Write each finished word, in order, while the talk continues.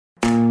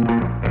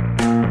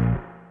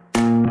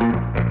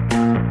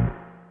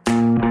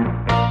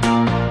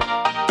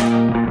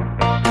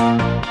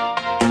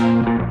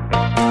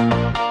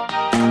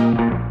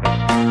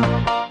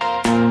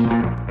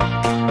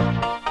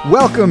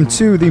Welcome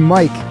to the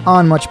Mike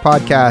on Much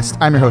podcast.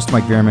 I'm your host,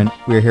 Mike Veerman.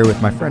 We are here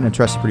with my friend and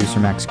trusted producer,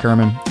 Max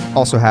Kerman.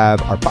 Also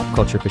have our pop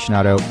culture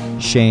aficionado,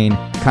 Shane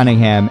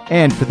Cunningham.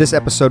 And for this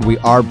episode, we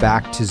are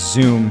back to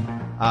Zoom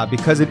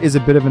because it is a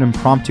bit of an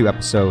impromptu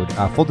episode.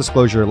 Full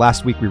disclosure,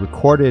 last week we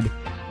recorded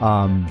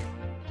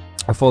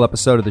a full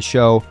episode of the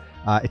show.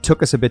 It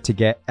took us a bit to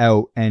get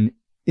out, and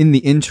in the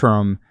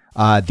interim,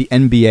 the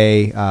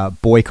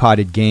NBA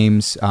boycotted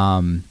games,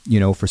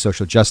 for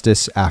social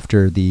justice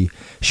after the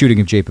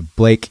shooting of Jacob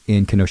Blake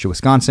in Kenosha,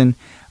 Wisconsin.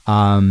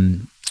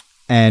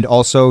 And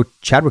also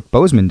Chadwick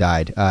Boseman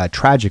died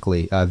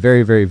tragically.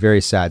 Very, very,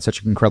 very sad.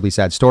 Such an incredibly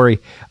sad story.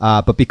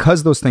 But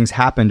because those things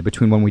happened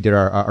between when we did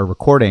our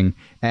recording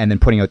and then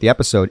putting out the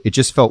episode, it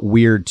just felt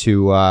weird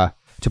to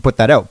put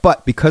that out.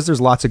 But because there's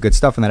lots of good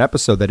stuff in that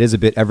episode that is a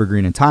bit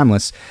evergreen and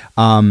timeless,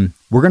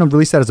 we're going to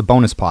release that as a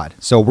bonus pod.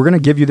 So we're going to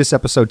give you this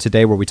episode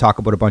today where we talk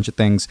about a bunch of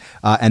things.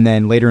 And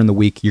then later in the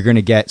week, you're going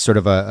to get sort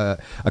of a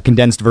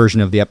condensed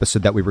version of the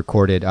episode that we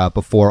recorded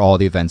before all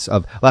the events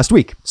of last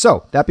week.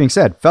 So that being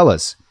said,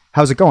 fellas,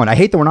 how's it going? I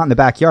hate that we're not in the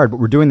backyard, but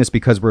we're doing this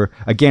because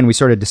we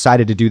sort of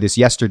decided to do this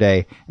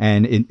yesterday,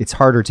 and it's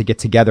harder to get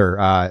together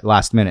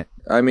last minute.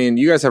 I mean,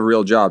 you guys have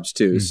real jobs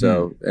too,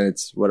 so, and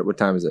it's, what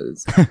time is it?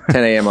 It's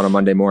 10 a.m. on a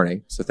Monday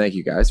morning, so thank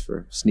you guys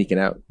for sneaking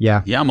out.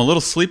 Yeah, I'm a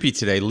little sleepy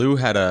today. Lou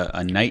had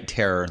a night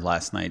terror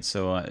last night,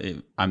 so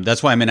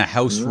that's why I'm in a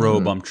house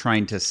robe. I'm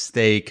trying to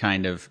stay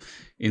kind of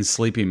in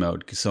sleepy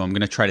mode, so I'm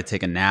going to try to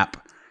take a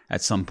nap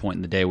at some point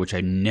in the day, which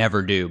I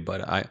never do,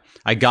 but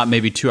I got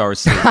maybe 2 hours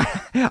sleep.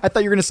 I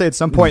thought you were going to say at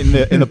some point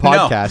in the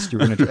podcast, you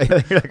were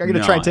going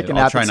to try and take a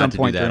nap at some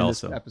point during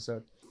this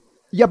episode.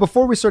 Yeah,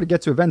 before we sort of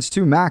get to events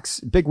too,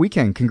 Max, big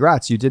weekend.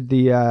 Congrats. You did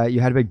you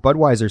had a big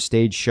Budweiser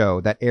stage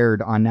show that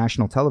aired on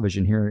national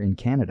television here in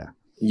Canada.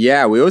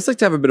 Yeah, we always like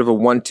to have a bit of a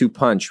 1-2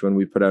 punch when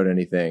we put out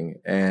anything.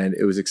 And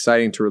it was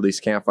exciting to release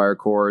Campfire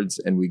Chords,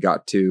 and we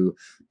got to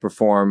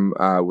perform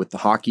with the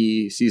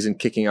hockey season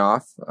kicking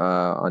off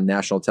on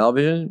national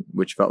television,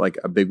 which felt like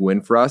a big win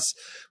for us.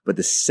 But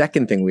the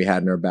second thing we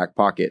had in our back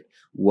pocket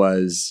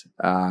was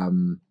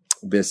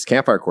this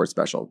Campfire Chord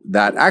special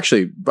that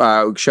actually,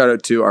 shout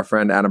out to our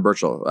friend Adam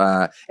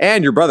Burchell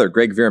and your brother,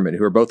 Greg Veerman,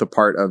 who are both a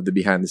part of the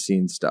behind the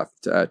scenes stuff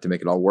to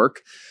make it all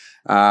work.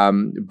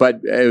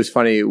 But it was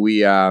funny.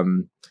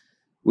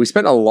 We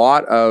spent a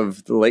lot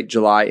of the late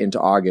July into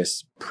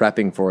August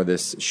prepping for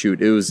this shoot.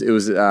 It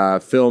was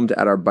filmed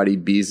at our buddy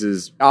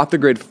Beez's Off the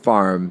Grid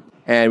farm,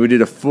 and we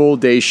did a full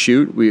day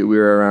shoot. We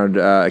were around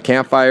a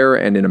campfire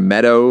and in a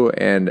meadow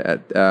and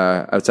at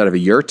outside of a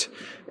yurt.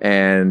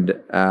 And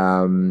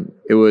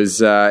it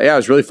was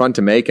really fun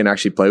to make and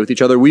actually play with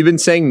each other. We've been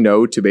saying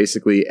no to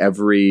basically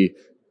every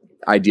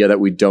idea that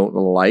we don't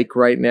like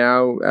right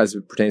now as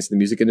it pertains to the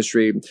music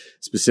industry,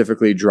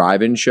 specifically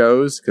drive-in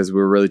shows, because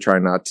we're really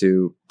trying not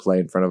to play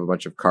in front of a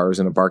bunch of cars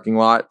in a parking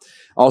lot.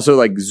 Also,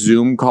 like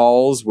Zoom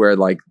calls where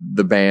like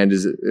the band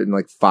is in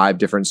like 5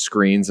 different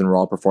screens and we're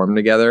all performing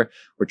together.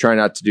 We're trying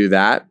not to do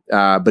that.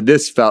 But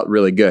this felt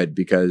really good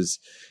because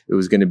it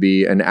was going to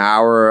be an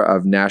hour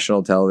of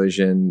national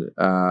television,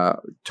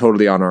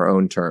 totally on our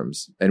own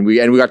terms. And we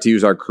got to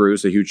use our crew.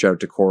 So huge shout out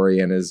to Corey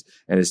and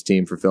his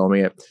team for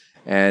filming it.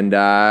 And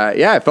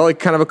it felt like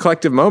kind of a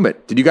collective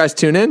moment. Did you guys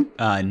tune in?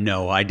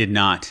 No, I did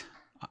not.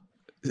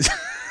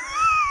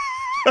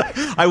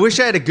 I wish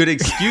I had a good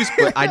excuse,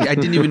 but I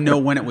didn't even know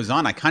when it was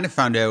on. I kind of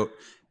found out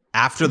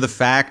after the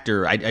fact,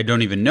 or I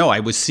don't even know. I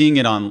was seeing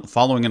it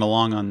following it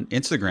along on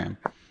Instagram.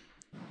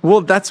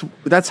 Well,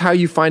 that's how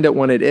you find out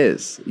when it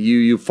is.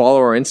 You follow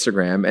our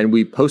Instagram, and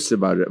we posted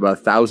about it about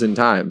 1,000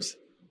 times.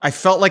 I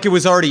felt like it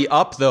was already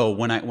up though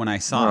when I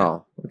saw it.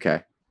 Oh,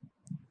 okay.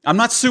 I'm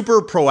not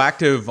super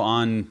proactive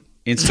on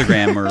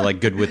Instagram or like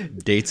good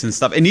with dates and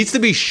stuff. It needs to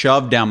be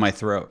shoved down my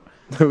throat.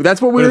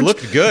 That's what it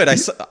looked good.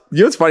 You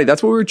know what's funny?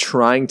 That's what we were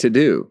trying to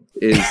do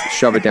is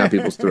shove it down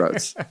people's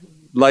throats.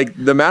 Like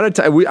the amount of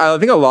time, I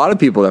think a lot of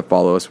people that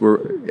follow us were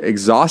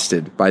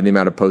exhausted by the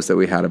amount of posts that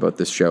we had about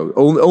this show.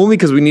 Only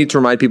because we need to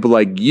remind people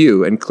like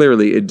you, and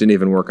clearly it didn't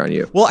even work on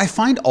you. Well, I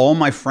find all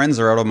my friends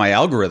are out of my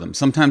algorithm.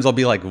 Sometimes I'll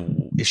be like,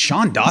 is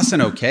Sean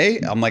Dawson okay?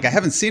 I'm like, I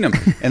haven't seen him.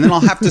 And then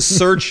I'll have to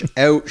search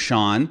out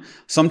Sean.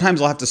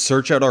 Sometimes I'll have to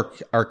search out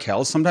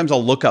Arkell. Sometimes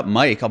I'll look up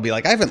Mike. I'll be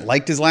like, I haven't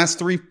liked his last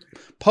 3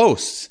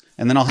 posts.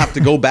 And then I'll have to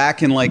go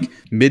back and like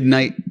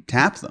midnight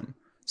tap them.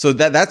 So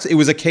it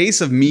was a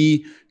case of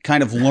me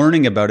kind of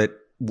learning about it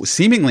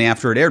seemingly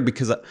after it aired,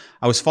 because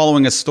I was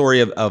following a story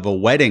of a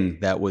wedding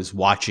that was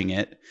watching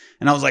it.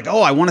 And I was like,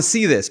 oh, I want to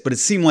see this. But it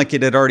seemed like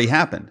it had already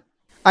happened.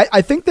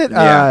 I think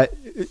that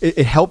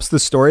it helps the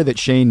story that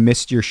Shane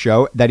missed your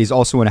show, that he's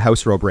also in a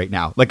house robe right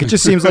now. Like, it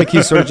just seems like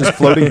he's sort of just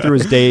floating through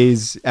his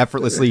days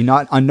effortlessly,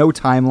 not on no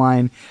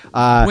timeline.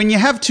 When you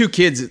have 2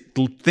 kids,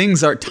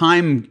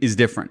 time is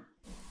different.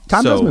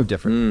 Time does move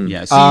different.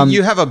 Yeah, so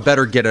you have a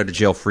better get out of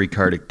jail free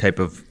card type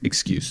of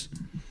excuse.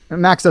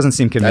 Max doesn't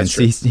seem convinced.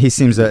 He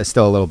seems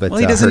still a little bit. Well,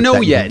 he doesn't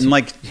know yet. In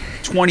like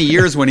 20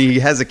 years, when he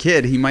has a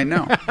kid, he might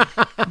know.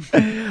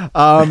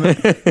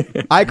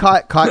 I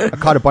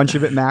caught a bunch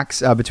of it,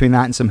 Max, between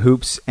that and some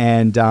hoops.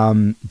 And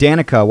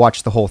Danica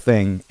watched the whole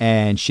thing,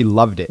 and she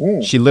loved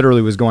it. She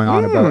literally was going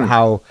on about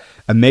how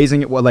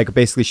amazing it was. Like,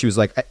 basically, she was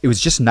like, it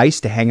was just nice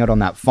to hang out on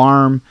that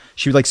farm.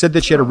 She like said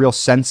that she had a real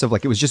sense of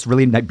like, it was just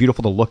really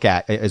beautiful to look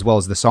at, as well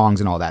as the songs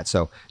and all that.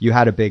 So you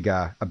had a big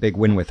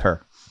win with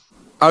her.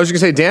 I was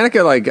just gonna say,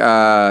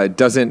 Danica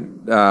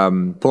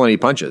doesn't pull any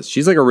punches.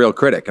 She's like a real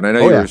critic, and I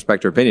know you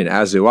respect her opinion,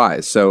 as do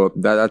I. So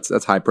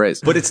that's high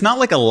praise. But it's not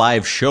like a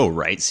live show,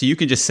 right? So you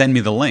can just send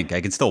me the link.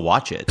 I can still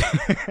watch it.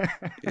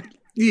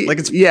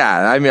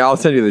 I mean, I'll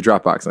send you the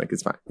Dropbox link.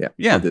 It's fine.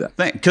 Yeah, I'll do that.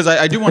 Because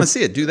I do want to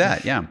see it. Do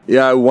that. Yeah.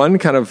 Yeah. One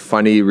kind of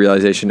funny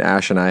realization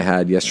Ash and I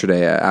had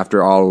yesterday,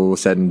 after all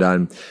was said and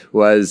done,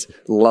 was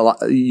for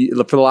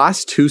the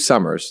last 2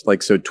 summers,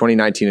 like so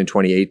 2019 and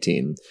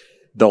 2018.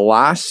 The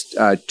last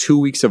 2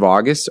 weeks of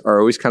August are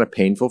always kind of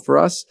painful for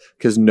us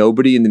because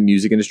nobody in the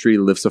music industry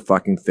lifts a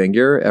fucking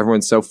finger.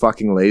 Everyone's so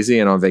fucking lazy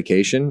and on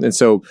vacation. And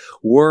so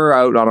we're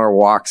out on our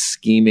walks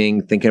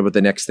scheming, thinking about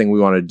the next thing we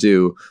want to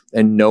do.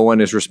 And no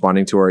one is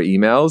responding to our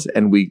emails.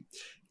 And we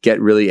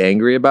get really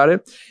angry about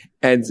it.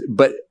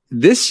 But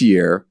this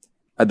year,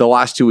 the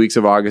last 2 weeks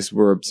of August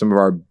were some of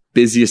our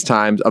busiest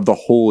times of the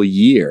whole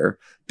year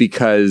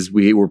because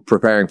we were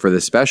preparing for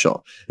this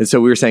special. And so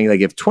we were saying,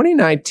 like, if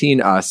 2019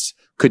 us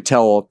could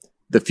tell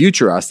the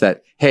future us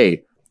that,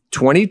 hey,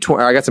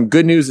 2020, I got some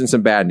good news and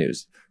some bad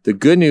news. The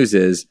good news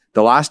is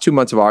the last 2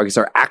 months of August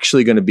are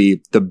actually going to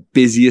be the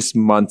busiest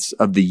months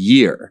of the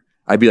year.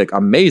 I'd be like,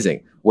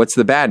 amazing. What's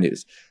the bad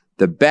news?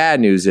 The bad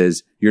news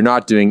is you're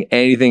not doing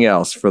anything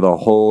else for the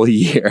whole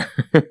year.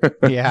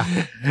 Yeah.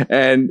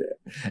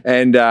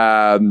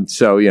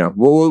 So, you know,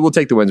 we'll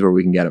take the wins where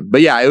we can get them.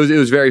 But yeah, it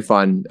was very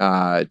fun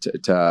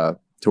to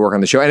work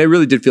on the show. And it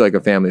really did feel like a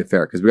family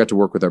affair because we got to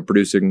work with our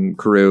producing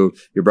crew,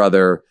 your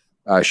brother,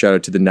 shout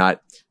out to the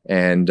Nut.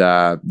 And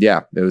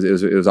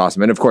it was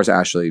awesome. And of course,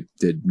 Ashley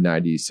did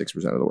 96%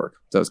 of the work.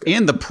 So it was good.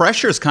 And the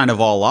pressure's kind of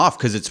all off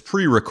because it's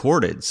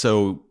pre-recorded.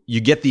 So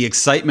you get the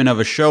excitement of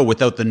a show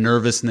without the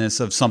nervousness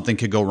of something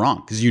could go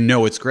wrong because you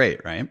know it's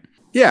great, right?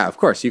 Yeah, of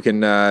course. You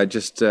can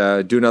just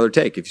do another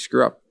take if you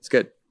screw up. It's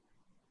good.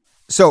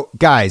 So,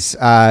 guys,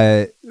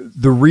 the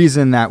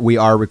reason that we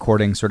are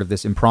recording sort of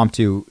this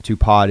impromptu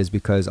pod is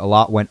because a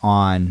lot went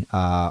on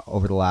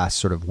over the last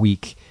sort of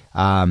week.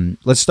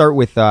 Let's start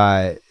with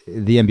the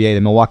NBA.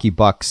 The Milwaukee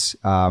Bucks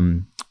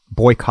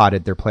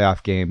boycotted their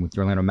playoff game with the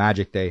Orlando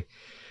Magic. They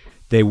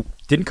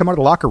didn't come out of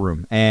the locker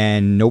room,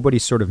 and nobody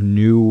sort of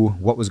knew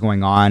what was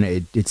going on.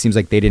 It seems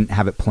like they didn't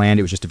have it planned.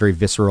 It was just a very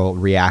visceral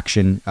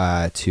reaction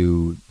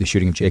to the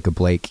shooting of Jacob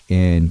Blake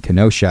in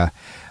Kenosha.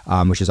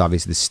 Which is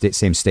obviously the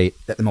same state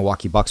that the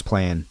Milwaukee Bucks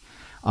play in.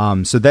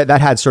 So that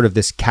had sort of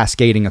this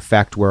cascading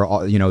effect where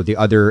the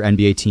other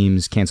NBA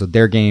teams canceled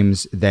their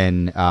games.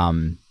 Then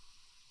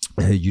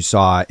you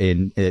saw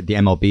in the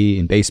MLB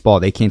in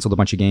baseball, they canceled a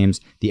bunch of games.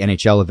 The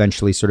NHL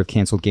eventually sort of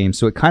canceled games.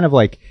 So it kind of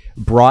like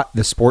brought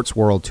the sports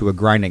world to a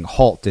grinding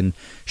halt and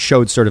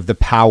showed sort of the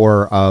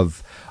power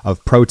of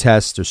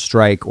protest or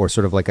strike or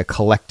sort of like a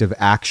collective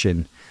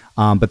action.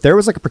 But there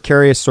was like a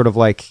precarious sort of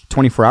like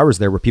 24 hours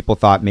there where people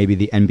thought maybe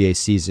the NBA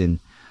season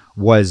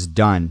was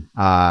done.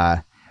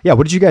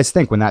 What did you guys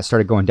think when that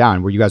started going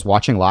down? Were you guys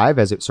watching live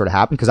as it sort of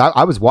happened? Because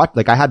I was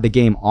I had the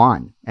game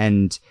on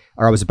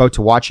or I was about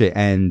to watch it,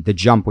 and The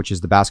Jump, which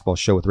is the basketball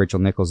show with Rachel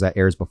Nichols that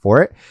airs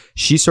before it,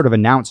 she sort of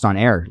announced on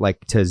air,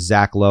 like to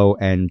Zach Lowe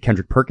and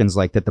Kendrick Perkins,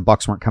 like that the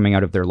Bucks weren't coming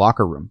out of their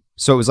locker room.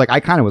 So it was like, I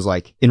kind of was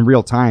like in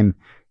real time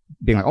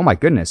being like, oh my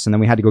goodness. And then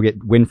we had to go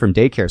get Win from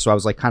daycare. So I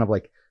was like, kind of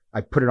like, I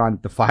put it on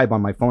the Five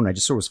on my phone. And I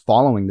just sort of was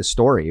following the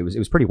story. It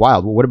was pretty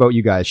wild. Well, what about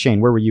you guys? Shane,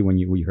 where were you when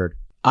you heard?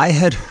 I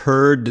had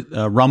heard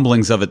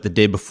rumblings of it the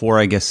day before.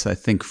 I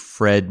think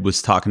Fred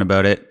was talking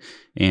about it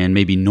and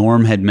maybe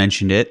Norm had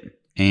mentioned it.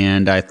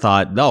 And I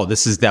thought,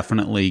 this is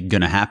definitely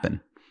going to happen.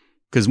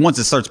 Because once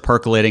it starts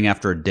percolating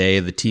after a day,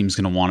 the team's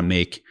going to want to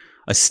make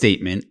a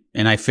statement.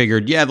 And I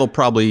figured, they'll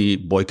probably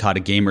boycott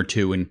a game or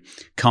two and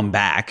come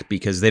back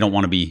because they don't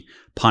want to be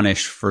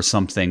punished for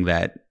something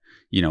that,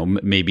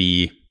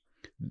 maybe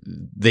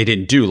they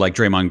didn't do. Like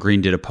Draymond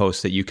Green did a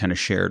post that you kind of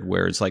shared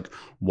where it's like,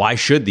 why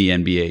should the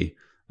NBA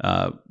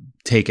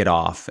take it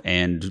off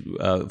and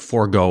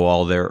forego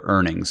all their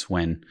earnings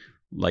when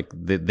like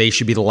they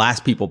should be the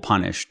last people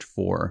punished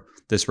for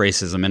this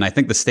racism? And I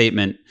think the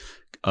statement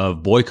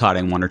of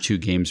boycotting 1 or 2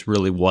 games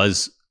really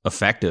was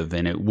effective,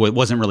 and it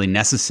wasn't really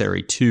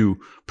necessary to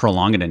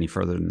prolong it any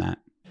further than that.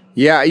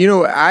 Yeah,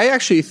 I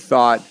actually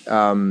thought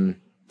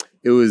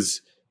it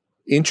was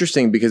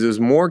interesting because it was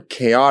more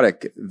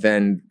chaotic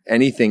than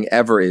anything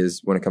ever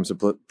is when it comes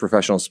to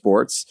professional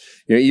sports.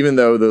 Even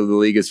though the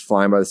league is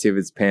flying by the seat of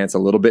its pants a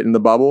little bit in the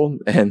bubble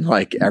and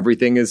like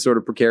everything is sort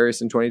of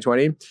precarious in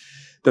 2020,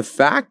 the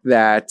fact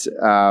that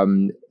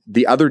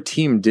the other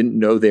team didn't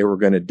know they were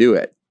going to do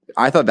it,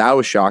 I thought that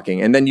was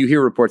shocking. And then you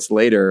hear reports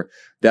later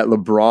that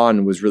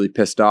LeBron was really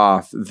pissed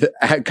off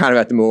kind of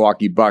at the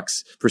Milwaukee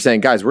Bucks for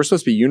saying, guys, we're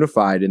supposed to be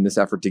unified in this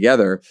effort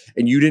together,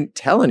 and you didn't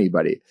tell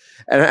anybody.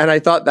 And I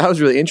thought that was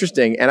really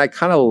interesting, and I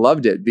kind of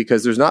loved it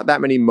because there's not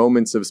that many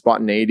moments of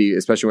spontaneity,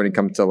 especially when it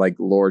comes to like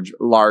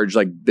large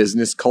like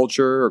business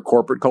culture or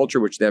corporate culture,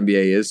 which the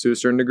NBA is to a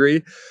certain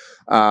degree.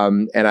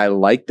 And I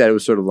like that it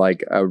was sort of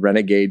like a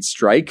renegade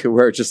strike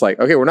where it's just like,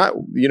 okay, we're not,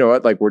 you know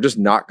what, like we're just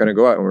not going to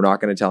go out and we're not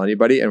going to tell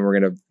anybody, and we're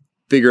going to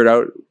figure it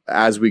out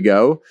as we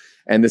go.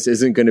 And this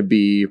isn't going to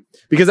be,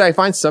 because I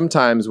find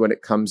sometimes when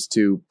it comes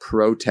to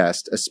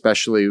protest,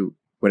 especially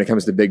when it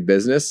comes to big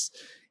business,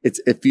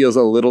 it feels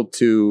a little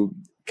too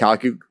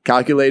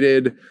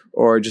calculated,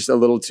 or just a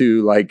little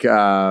too like,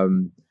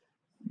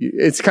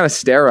 it's kind of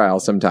sterile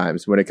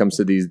sometimes when it comes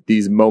to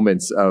these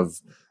moments of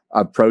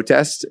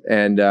protest.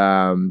 And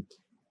I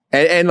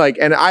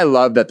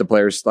love that the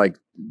players like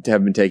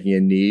have been taking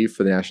a knee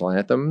for the national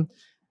anthem.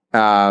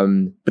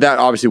 But that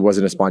obviously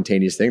wasn't a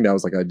spontaneous thing. That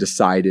was like a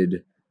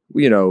decided,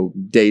 you know,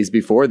 days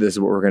before, this is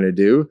what we're going to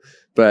do.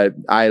 But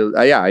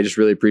I just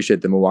really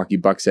appreciate the Milwaukee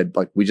Bucks said,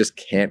 like, we just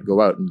can't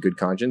go out in good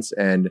conscience.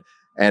 And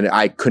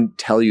I couldn't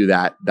tell you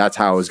that that's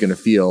how I was going to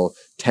feel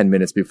 10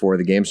 minutes before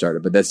the game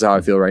started, but that's how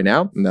I feel right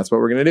now. And that's what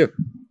we're going to do.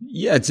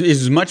 Yeah,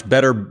 it's much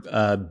better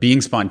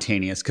being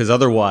spontaneous, because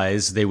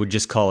otherwise they would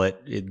just call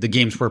it the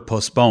games were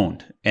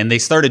postponed. And they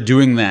started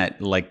doing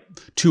that like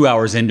 2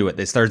 hours into it.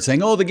 They started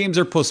saying, oh, the games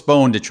are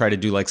postponed, to try to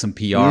do like some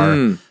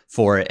PR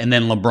for it. And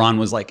then LeBron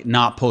was like,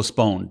 not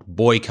postponed,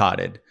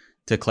 boycotted,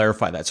 to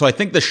clarify that. So I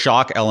think the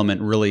shock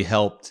element really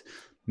helped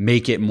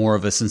make it more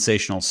of a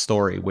sensational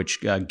story,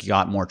 which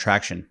got more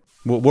traction.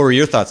 What were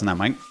your thoughts on that,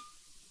 Mike?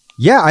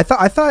 Yeah, I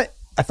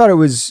thought it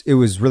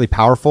was really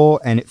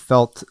powerful, and it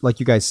felt like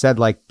you guys said,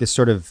 like this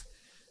sort of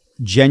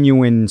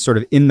genuine sort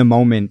of in the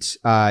moment.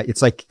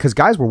 It's like, because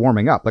guys were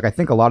warming up. Like I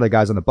think a lot of the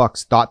guys on the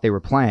Bucks thought they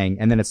were playing,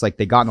 and then it's like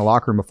they got in the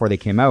locker room before they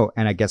came out,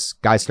 and I guess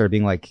guys started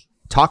being like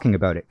talking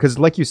about it. Because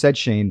like you said,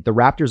 Shane, the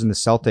Raptors and the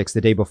Celtics the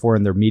day before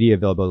in their media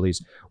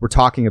availabilities were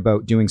talking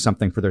about doing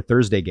something for their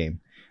Thursday game.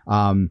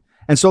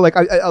 And so like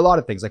a lot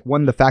of things, like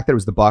one, the fact that it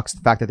was the Bucks,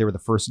 the fact that they were the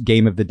first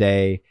game of the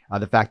day,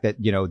 the fact that,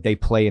 you know, they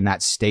play in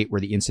that state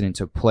where the incident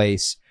took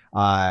place.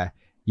 And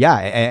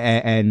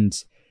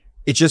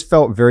it just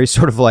felt very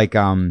sort of like,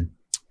 like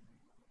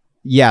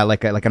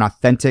an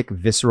authentic,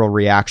 visceral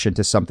reaction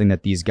to something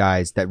that these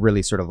guys, that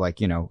really sort of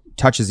like, you know,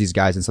 touches these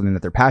guys and something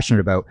that they're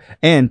passionate about.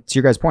 And to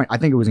your guys' point, I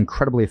think it was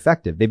incredibly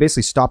effective. They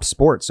basically stopped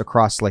sports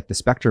across like the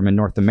spectrum in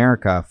North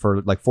America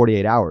for like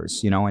 48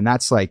 hours, you know, and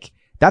that's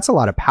a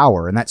lot of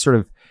power. And that sort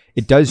of,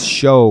 it does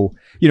show,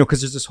 you know,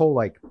 because there's this whole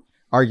like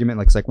argument,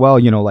 like it's like, well,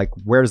 you know, like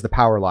where does the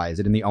power lie?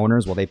 Is it in the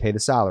owners? Well, they pay the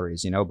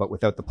salaries, you know, but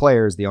without the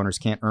players, the owners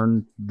can't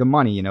earn the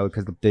money, you know,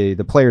 because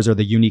the players are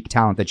the unique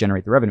talent that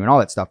generate the revenue and all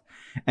that stuff.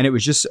 And it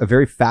was just a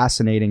very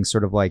fascinating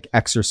sort of like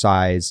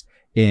exercise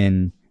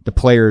in the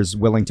players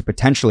willing to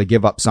potentially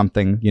give up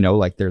something, you know,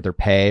 like their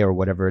pay or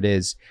whatever it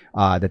is,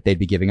 that they'd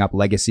be giving up,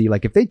 legacy.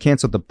 Like if they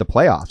canceled the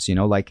playoffs, you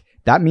know, like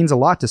that means a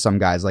lot to some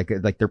guys, like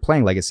they're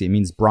playing legacy. It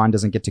means Bron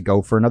doesn't get to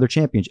go for another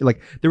championship.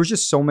 Like there was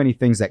just so many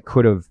things that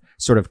could have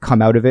sort of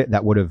come out of it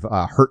that would have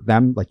hurt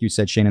them. Like you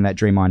said, Shane, in that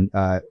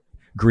Draymond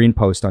Green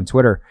post on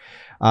Twitter,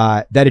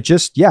 that it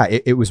just,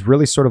 it was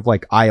really sort of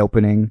like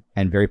eye-opening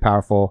and very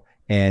powerful.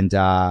 And,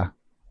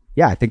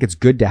 I think it's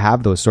good to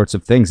have those sorts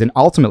of things. And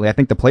ultimately, I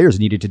think the players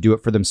needed to do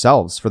it for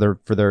themselves, for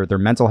their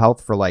mental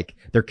health, for like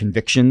their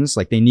convictions.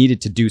 Like they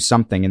needed to do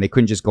something, and they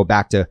couldn't just go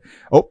back to,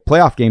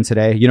 playoff game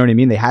today. You know what I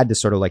mean? They had to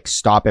sort of like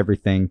stop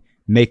everything,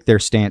 make their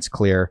stance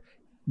clear,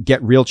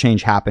 get real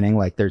change happening.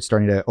 Like they're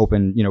starting to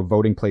open, you know,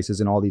 voting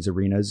places in all these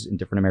arenas in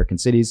different American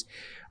cities,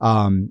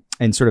 and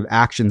sort of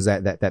actions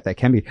that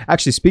can be.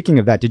 Actually, speaking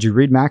of that, did you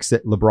read, Max,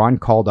 that LeBron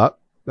called up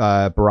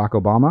Barack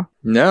Obama?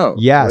 No.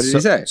 Yeah. What did he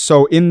say?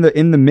 So in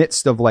the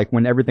midst of like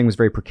when everything was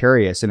very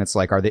precarious, and it's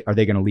like, are they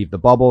going to leave the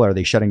bubble? Are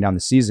they shutting down the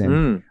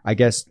season? I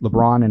guess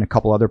LeBron and a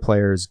couple other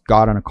players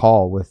got on a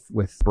call with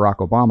Barack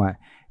Obama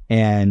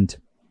and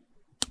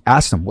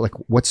asked him, like,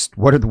 what's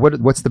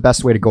the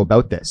best way to go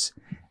about this?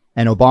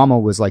 And Obama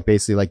was like,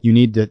 basically like, you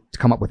need to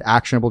come up with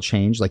actionable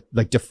change, like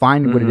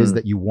define what it is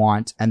that you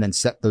want, and then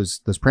set those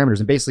parameters,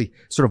 and basically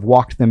sort of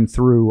walked them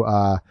through,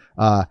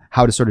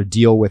 how to sort of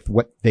deal with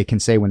what they can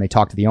say when they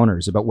talk to the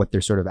owners about what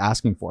they're sort of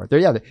asking for.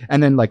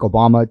 And then like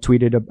Obama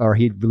tweeted, or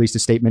he released a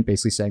statement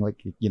basically saying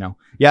like, you know,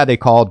 they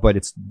called, but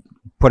it's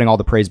putting all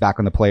the praise back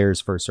on the players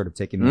for sort of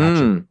taking the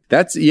action.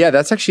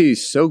 That's actually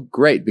so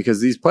great, because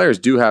these players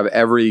do have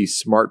every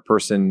smart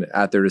person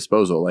at their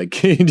disposal. Like,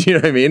 do you know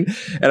what I mean?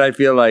 And I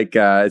feel like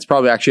it's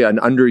probably actually an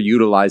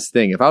underutilized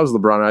thing. If I was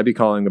LeBron, I'd be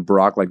calling the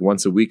Barack like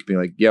once a week, being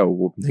like,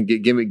 yo,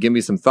 give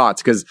me some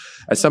thoughts. Because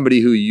as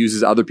somebody who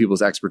uses other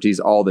people's expertise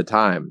all the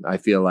time, I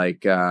feel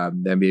like the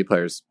NBA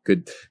players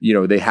could, you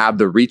know, they have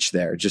the reach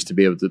there just to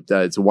be able to,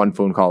 it's one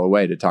phone call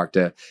away to talk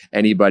to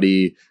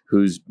anybody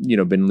who's, you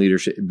know,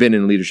 been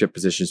in leadership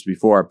positions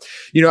before.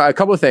 You know, a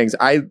couple of things.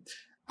 I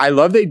I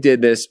love they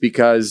did this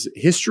because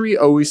history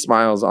always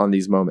smiles on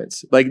these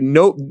moments. Like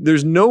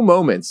there's no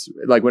moments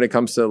like when it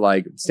comes to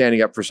like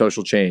standing up for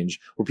social change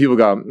where people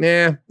go,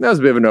 nah, that was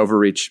a bit of an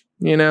overreach.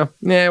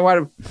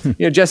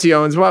 Jesse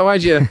Owens,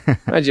 why'd you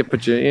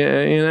put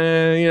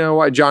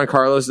why John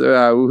Carlos,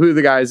 who are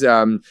the guys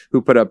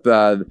who put up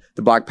the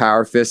Black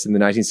Power fist in the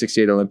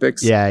 1968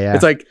 Olympics? Yeah.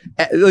 It's like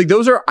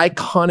those are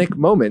iconic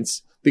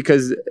moments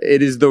because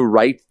it is the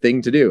right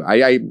thing to do.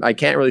 I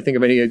can't really think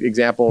of any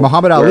example.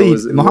 Muhammad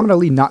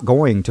Ali not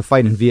going to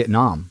fight in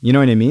Vietnam. You know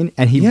what I mean?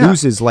 And he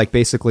loses like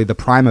basically the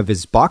prime of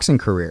his boxing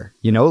career.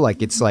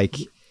 It's like.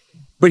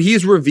 But he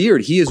is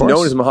revered. He is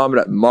known as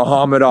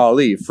Muhammad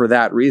Ali for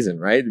that reason,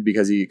 right?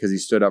 Because he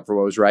stood up for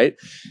what was right.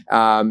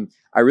 I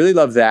really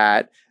love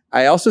that.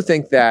 I also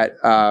think that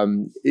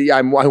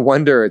I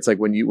wonder. It's like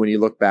when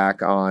you look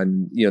back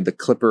on the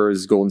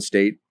Clippers Golden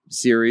State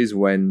series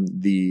when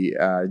the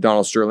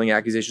Donald Sterling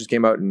accusations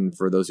came out, and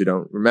for those who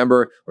don't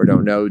remember or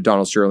don't know,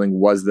 Donald Sterling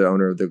was the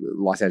owner of the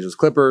Los Angeles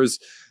Clippers.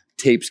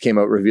 Tapes came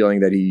out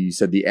revealing that he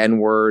said the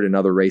N-word and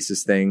other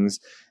racist things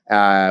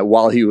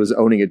while he was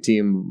owning a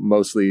team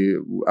mostly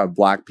of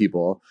black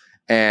people.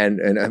 And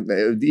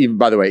even,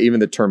 by the way, even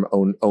the term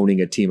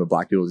owning a team of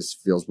black people just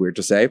feels weird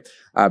to say.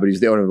 But he was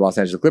the owner of the Los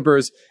Angeles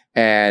Clippers,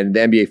 and the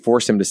NBA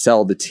forced him to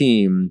sell the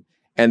team.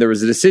 And there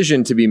was a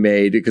decision to be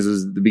made because it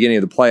was the beginning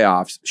of the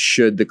playoffs.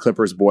 Should the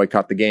Clippers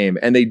boycott the game?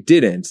 And they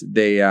didn't.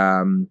 They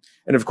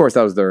and of course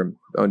that was their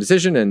own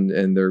decision,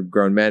 and they're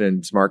grown men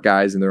and smart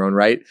guys in their own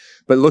right.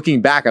 But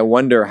looking back, I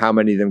wonder how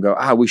many of them go,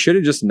 we should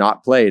have just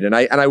not played. And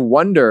I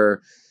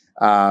wonder,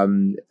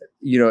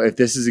 if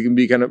this is going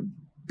to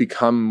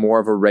become more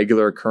of a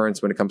regular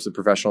occurrence when it comes to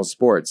professional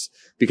sports,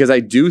 because I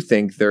do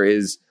think there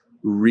is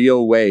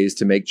real ways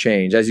to make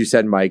change. As you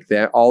said, Mike,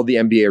 that all the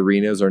NBA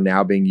arenas are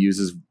now being used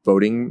as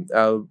voting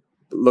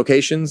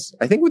locations.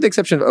 I think with the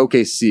exception of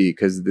OKC,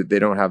 because they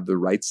don't have the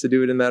rights to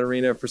do it in that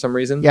arena for some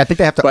reason. Yeah, I think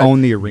they have to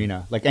own the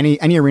arena. Like any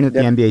arena that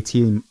the NBA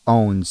team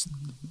owns,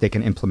 they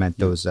can implement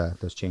those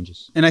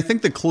changes. And I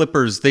think the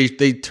Clippers,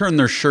 they turn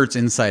their shirts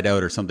inside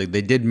out or something.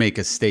 They did make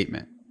a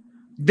statement.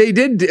 They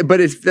did, but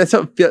that's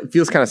how it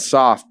feels kind of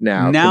soft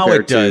now. Now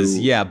it does,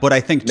 yeah. But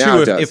I think,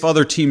 too, if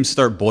other teams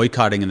start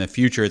boycotting in the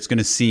future, it's going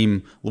to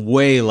seem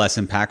way less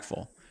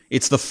impactful.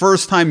 It's the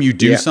first time you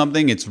do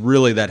something, it's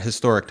really that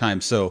historic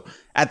time. So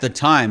at the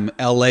time,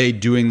 LA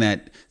doing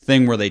that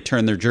thing where they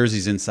turn their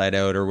jerseys inside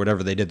out or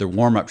whatever they did, their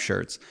warm-up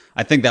shirts,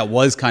 I think that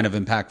was kind of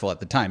impactful at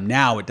the time.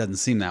 Now it doesn't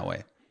seem that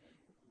way.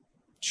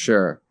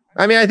 Sure.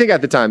 I mean, I think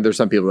at the time there's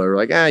some people that were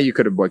like, you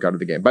could have boycotted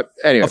the game. But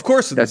anyway, of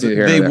course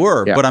they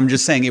were, but I'm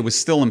just saying it was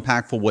still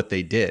impactful what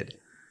they did.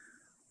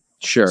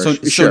 Sure.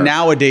 So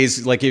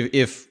nowadays, like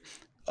if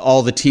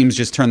all the teams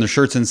just turned their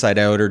shirts inside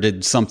out or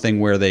did something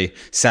where they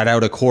sat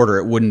out a quarter,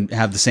 it wouldn't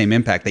have the same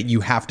impact. That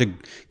you have to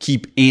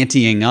keep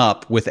anteing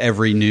up with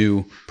every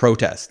new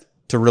protest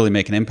to really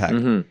make an impact.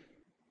 Mm-hmm.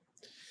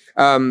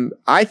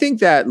 I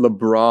think that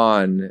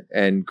LeBron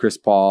and Chris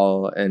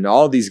Paul and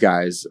all these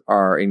guys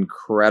are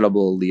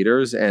incredible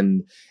leaders,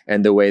 and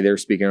the way they're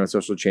speaking on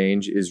social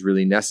change is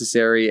really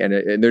necessary,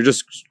 and they're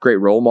just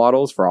great role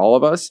models for all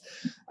of us.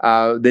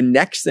 The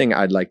next thing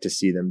I'd like to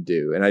see them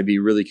do, and I'd be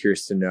really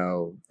curious to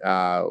know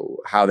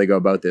how they go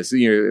about this.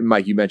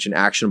 Mike, you mentioned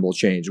actionable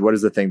change. What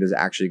is the thing that's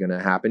actually going to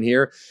happen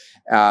here?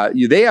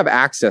 They have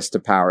access to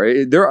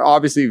power. They're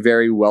obviously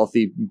very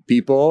wealthy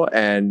people,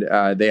 and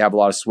they have a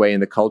lot of sway in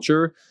the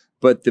culture.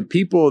 But the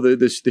people,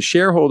 the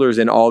shareholders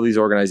in all these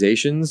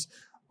organizations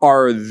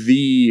are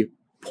the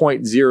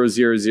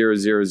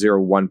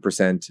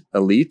 0.00001%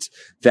 elite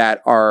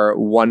that are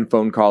one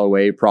phone call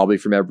away, probably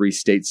from every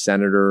state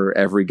senator,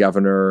 every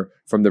governor,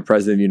 from the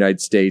president of the United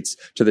States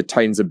to the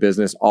titans of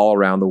business all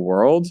around the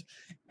world.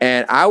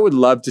 And I would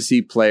love to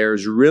see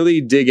players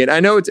really dig in.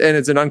 I know it's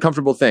an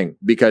uncomfortable thing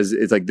because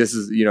it's like, this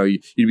is,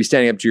 you'd be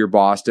standing up to your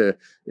boss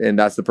and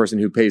that's the person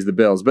who pays the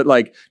bills. But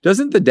like,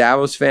 doesn't the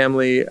Davos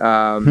family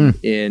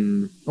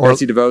in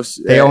Betsy DeVos,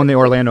 they own the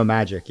Orlando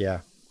Magic.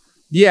 Yeah.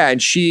 Yeah.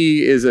 And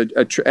she is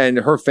and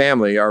her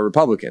family are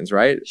Republicans,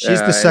 right? She's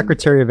the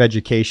Secretary of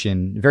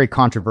Education, very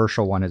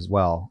controversial one as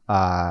well.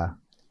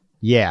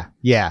 Yeah.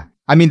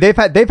 I mean, they've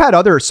had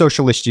other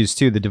social issues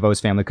too, the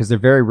DeVos family, because they're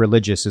very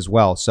religious as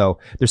well. So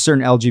there's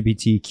certain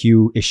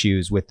LGBTQ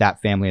issues with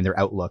that family and their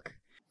outlook.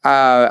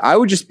 I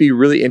would just be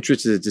really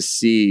interested to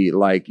see,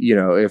 like,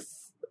 if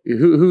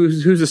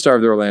who's the star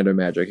of the Orlando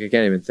Magic? I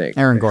can't even think.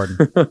 Aaron Gordon.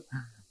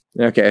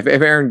 Okay, if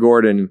Aaron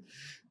Gordon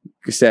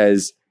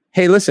says,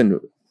 "Hey,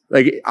 listen,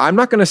 like, I'm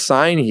not going to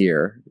sign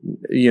here.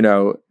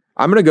 I'm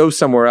going to go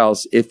somewhere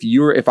else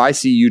if I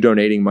see you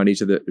donating money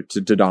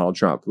to Donald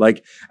Trump."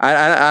 Like,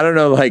 I don't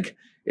know, like,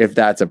 if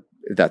that's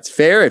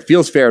fair. It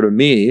feels fair to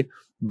me,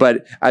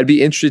 but I'd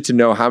be interested to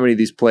know how many of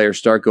these players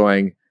start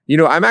going,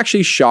 I'm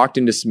actually shocked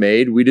and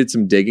dismayed. We did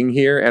some digging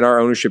here and our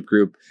ownership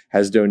group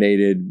has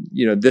donated,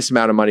 this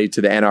amount of money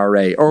to the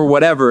NRA or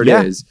whatever it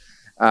is.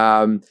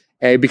 And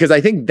because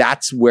I think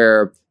that's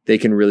where they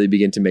can really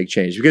begin to make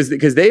change,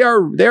 because they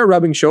are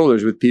rubbing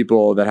shoulders with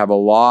people that have a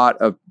lot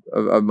of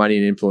money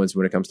and influence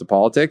when it comes to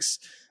politics.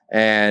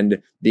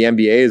 And the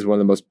NBA is one of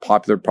the most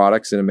popular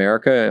products in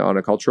America on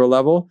a cultural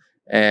level.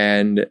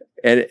 And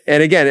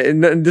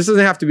again, this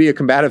doesn't have to be a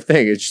combative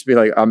thing. It's just be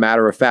like a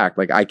matter of fact.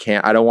 Like I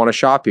don't want to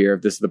shop here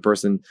if this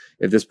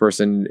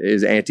person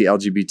is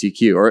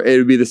anti-LGBTQ, or it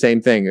would be the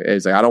same thing.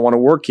 It's like, I don't want to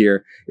work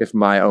here if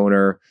my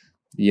owner,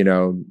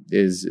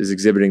 is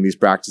exhibiting these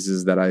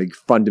practices that I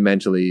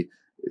fundamentally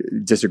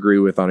disagree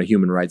with on a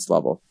human rights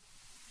level.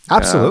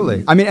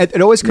 Absolutely. I mean,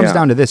 it always comes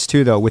down to this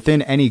too, though.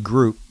 Within any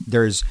group,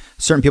 there's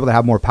certain people that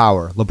have more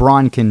power.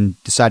 LeBron can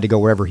decide to go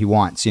wherever he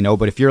wants,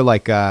 but if you're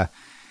like, a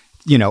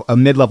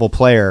mid-level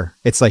player,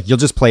 it's like you'll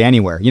just play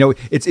anywhere.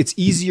 It's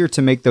easier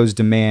to make those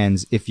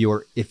demands if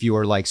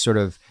you're like sort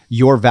of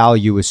your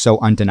value is so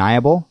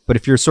undeniable. But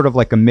if you're sort of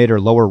like a mid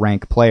or lower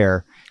rank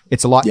player,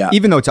 it's a lot. Yeah.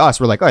 Even though to us,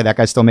 we're like, oh, that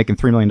guy's still making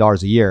 $3 million a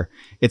year.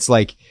 It's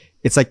like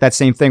that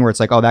same thing where it's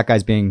like, oh, that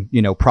guy's being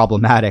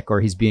problematic or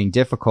he's being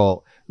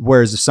difficult.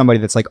 Whereas if somebody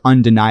that's like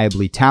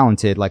undeniably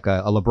talented, like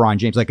a LeBron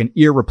James, like an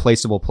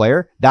irreplaceable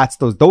player,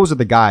 those are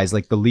the guys,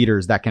 like the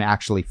leaders that can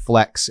actually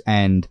flex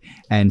and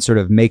sort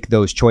of make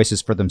those choices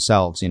for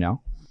themselves,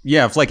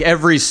 Yeah, if like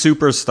every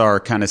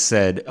superstar kind of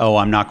said, oh,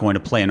 I'm not going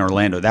to play in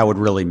Orlando, that would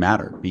really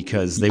matter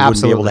because they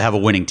wouldn't be able to have a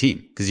winning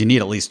team, because you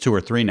need at least 2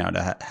 or 3 now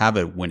to have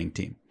a winning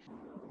team.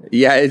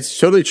 Yeah, it's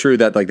totally true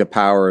that like the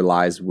power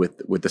lies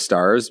with the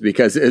stars,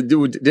 because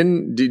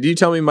did you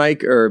tell me,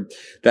 Mike, or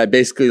that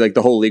basically like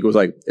the whole league was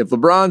like, if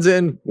LeBron's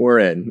in, we're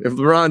in. If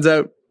LeBron's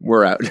out,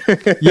 we're out.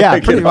 Yeah,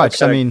 pretty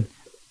much. I mean,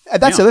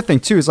 that's the other thing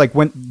too, is like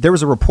when there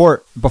was a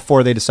report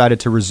before they decided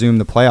to resume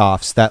the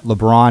playoffs that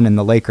LeBron and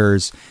the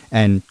Lakers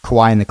and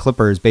Kawhi and the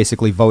Clippers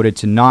basically voted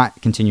to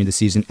not continue the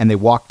season, and they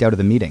walked out of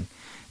the meeting,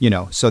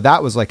 so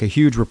that was like a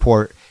huge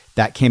report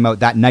that came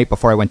out that night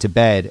before I went to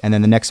bed. And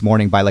then the next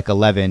morning by like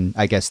 11,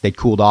 I guess they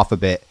cooled off a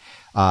bit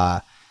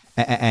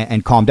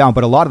and calmed down.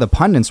 But a lot of the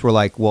pundits were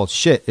like, well,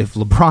 shit, if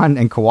LeBron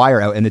and Kawhi are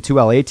out and the 2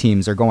 LA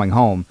teams are going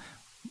home,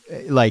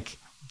 like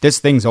this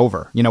thing's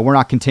over. We're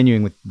not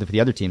continuing with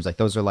the other teams. Like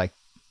those are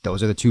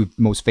the 2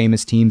 most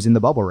famous teams in the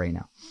bubble right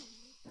now.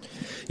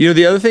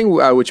 The other thing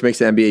which makes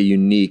the NBA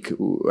unique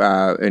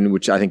and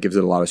which I think gives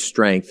it a lot of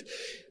strength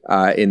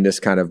in this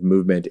kind of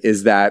movement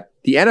is that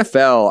the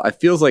NFL, it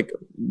feels like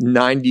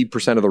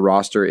 90% of the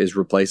roster is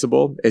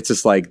replaceable. It's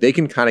just like they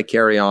can kind of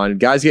carry on.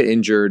 Guys get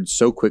injured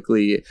so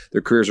quickly.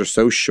 Their careers are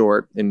so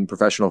short in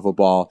professional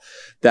football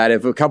that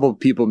if a couple of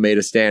people made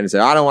a stand and said,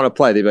 I don't want to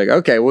play, they'd be like,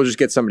 okay, we'll just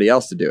get somebody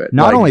else to do it.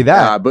 Not only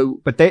that,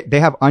 but they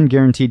have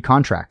unguaranteed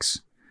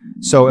contracts.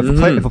 So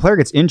if a player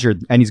gets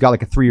injured and he's got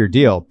like a 3-year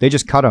deal, they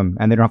just cut him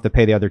and they don't have to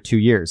pay the other 2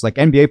 years. Like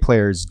NBA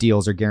players'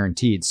 deals are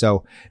guaranteed.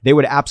 So they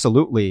would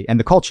absolutely, and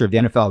the culture of the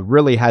NFL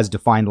really has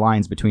defined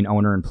lines between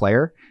owner and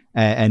player.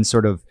 And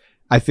sort of,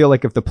 I feel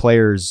like if the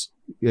players,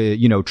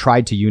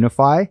 tried to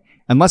unify,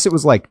 unless it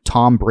was like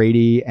Tom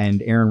Brady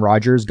and Aaron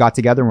Rodgers got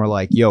together and were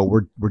like, yo,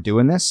 we're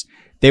doing this,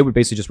 they would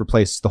basically just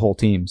replace the whole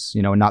teams,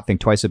 and not think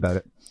twice about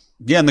it.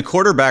 Yeah, and the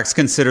quarterback's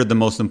considered the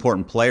most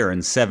important player,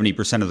 and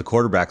 70% of the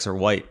quarterbacks are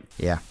white.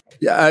 Yeah.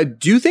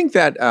 Do you think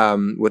that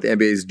what the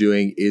NBA is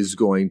doing is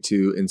going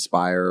to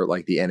inspire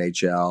like the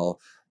NHL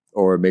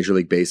or Major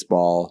League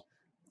Baseball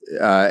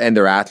and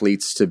their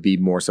athletes to be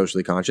more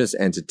socially conscious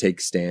and to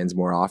take stands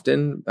more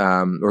often?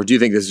 Or do you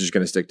think this is just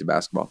going to stick to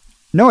basketball?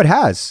 No, it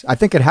has. I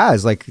think it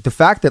has. Like the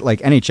fact that like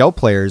NHL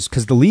players,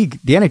 because the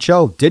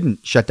NHL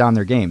didn't shut down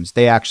their games.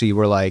 They actually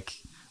were like,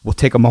 we'll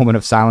take a moment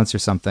of silence or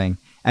something.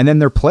 And then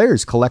their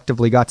players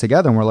collectively got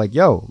together and were like,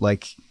 yo,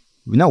 like,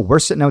 no, we're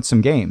sitting out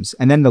some games.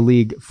 And then the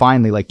league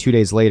finally, like 2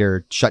 days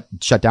later, shut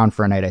down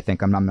for a night, I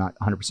think. I'm not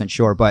 100%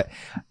 sure. But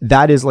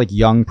that is like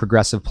young,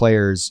 progressive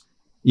players,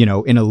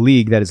 in a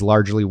league that is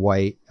largely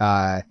white.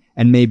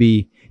 And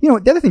maybe, the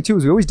other thing too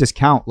is we always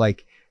discount,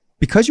 like,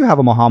 because you have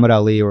a Muhammad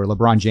Ali or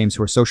LeBron James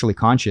who are socially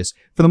conscious,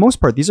 for the most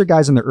part, these are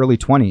guys in their early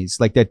 20s,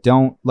 like that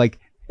don't, like,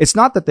 it's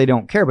not that they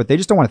don't care, but they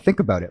just don't want to think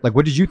about it. Like,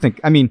 what did you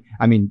think? I mean,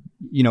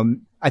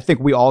 I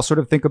think we all sort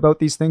of think about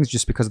these things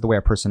just because of the way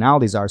our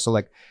personalities are. So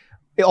like,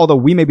 although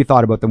we maybe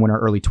thought about them when our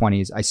early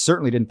 20s, I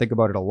certainly didn't think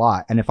about it a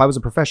lot. And if I was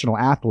a professional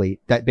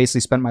athlete that basically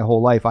spent my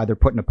whole life either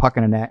putting a puck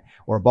in a net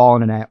or a ball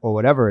in a net or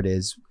whatever it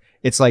is,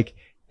 it's like,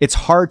 it's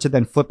hard to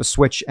then flip a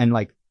switch and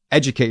like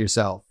educate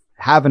yourself,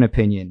 have an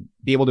opinion,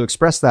 be able to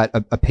express that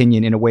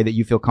opinion in a way that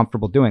you feel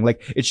comfortable doing.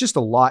 Like, it's just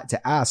a lot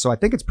to ask. So I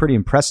think it's pretty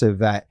impressive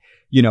that,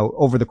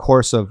 over the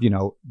course of,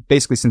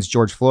 basically since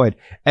George Floyd,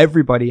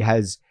 everybody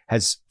has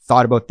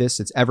thought about this.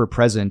 It's ever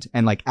present.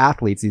 And like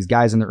athletes, these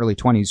guys in their early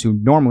 20s who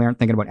normally aren't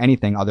thinking about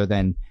anything other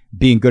than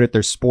being good at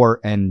their sport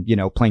and,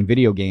 playing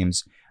video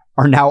games,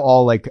 are now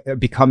all like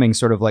becoming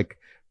sort of like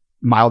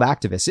mild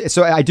activists.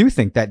 So I do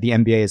think that the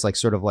NBA is like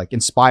sort of like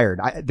inspired.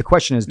 The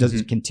question is, does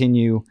it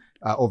continue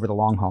over the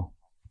long haul?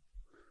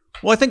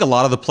 Well, I think a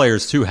lot of the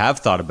players too have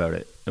thought about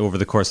it over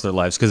the course of their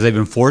lives because they've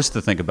been forced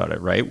to think about it,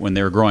 right? When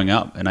they were growing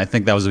up. And I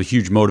think that was a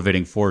huge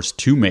motivating force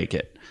to make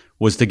it,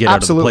 was to get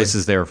out of the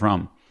places they were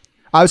from.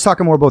 I was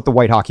talking more about the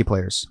white hockey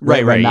players.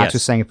 Right. Max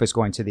was saying if it's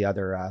going to the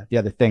other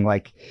thing,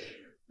 like,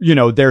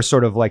 they're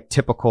sort of like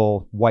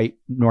typical white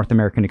North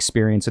American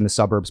experience in the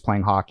suburbs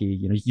playing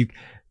hockey.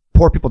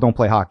 poor people don't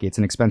play hockey. It's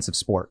an expensive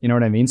sport. You know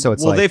what I mean? So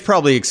it's well, they've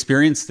probably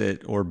experienced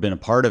it or been a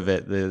part of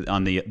it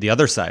on the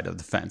other side of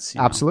the fence.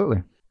 Absolutely.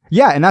 Know?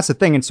 Yeah. And that's the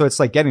thing. And so it's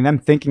like getting them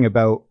thinking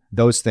about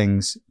those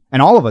things,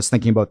 and all of us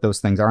thinking about those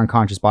things, our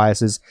unconscious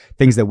biases,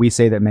 things that we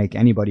say that make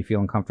anybody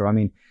feel uncomfortable. I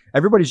mean,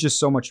 everybody's just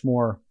so much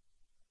more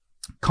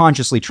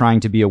consciously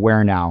trying to be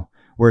aware now.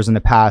 Whereas in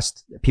the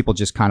past, people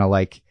just kind of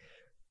like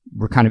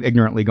were kind of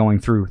ignorantly going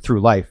through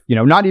life, you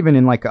know, not even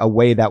in like a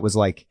way that was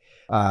like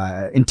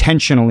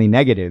intentionally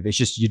negative. It's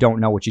just you don't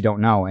know what you don't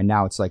know. And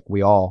now it's like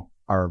we all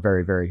are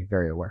very, very,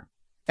 very aware.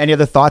 Any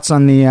other thoughts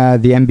on the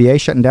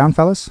NBA shutting down,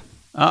 fellas?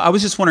 I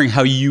was just wondering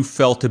how you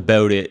felt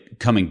about it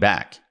coming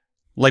back.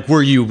 Like,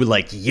 were you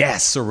like,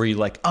 yes, or were you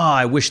like, oh,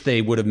 I wish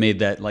they would have made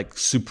that like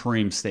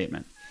supreme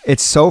statement?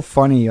 It's so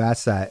funny you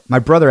asked that. My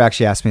brother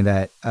actually asked me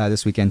that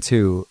this weekend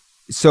too.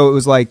 So it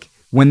was like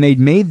when they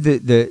made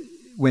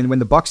when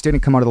the Bucks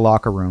didn't come out of the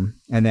locker room,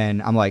 and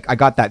then I'm like, I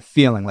got that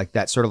feeling like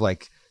that sort of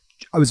like,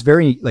 I was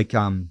very like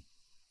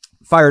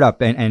fired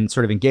up and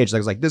sort of engaged. I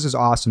was like, this is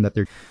awesome that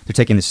they're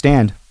taking the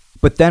stand.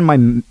 But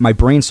then my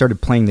brain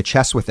started playing the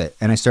chess with it,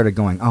 and I started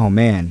going, oh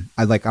man,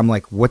 I'm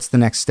like, what's the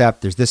next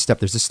step? There's this step,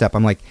 there's this step.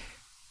 I'm like,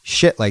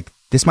 shit, like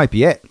this might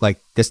be it. Like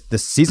this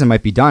season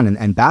might be done,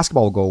 and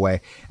basketball will go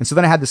away. And so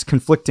then I had this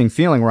conflicting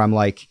feeling where I'm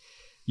like,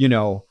 you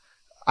know,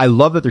 I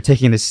love that they're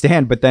taking this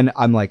stand, but then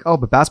I'm like, oh,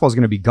 but basketball is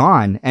going to be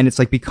gone. And it's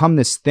like become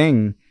this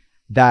thing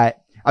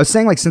that I was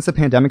saying, like, since the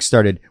pandemic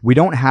started, we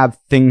don't have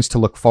things to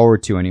look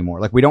forward to anymore.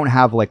 Like, we don't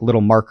have like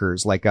little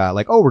markers like,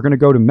 oh, we're going to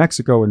go to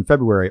Mexico in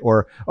February,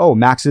 or, oh,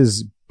 Max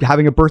is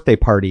having a birthday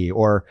party,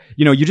 or,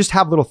 you know, you just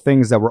have little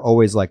things that were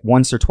always like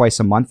once or twice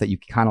a month that you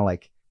kind of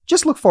like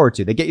just look forward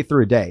to. They get you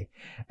through a day.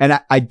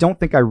 And I don't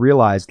think I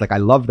realized, like, I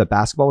loved that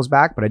basketball was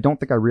back, but I don't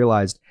think I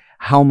realized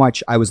how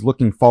much I was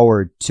looking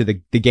forward to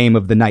the game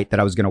of the night that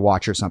I was going to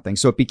watch or something.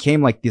 So it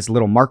became like this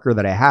little marker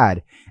that I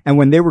had. And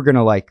when they were going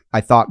to, like,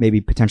 I thought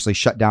maybe potentially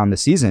shut down the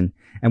season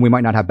and we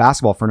might not have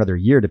basketball for another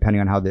year,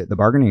 depending on how the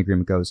bargaining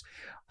agreement goes,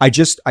 I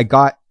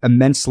got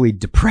immensely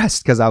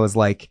depressed because I was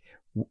like,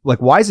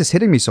 why is this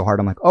hitting me so hard?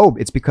 I'm like, oh,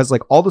 it's because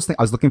like all those things,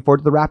 I was looking forward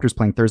to the Raptors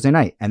playing Thursday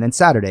night and then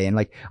Saturday. And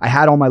like, I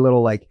had all my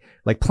little like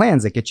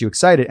plans that get you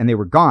excited, and they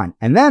were gone.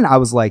 And then I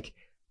was like,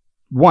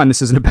 one,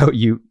 this isn't about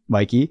you,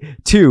 Mikey.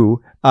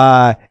 Two,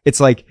 it's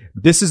like,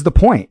 this is the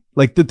point.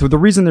 Like the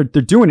reason they're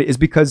doing it is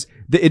because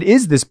it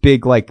is this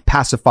big like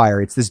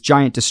pacifier. It's this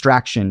giant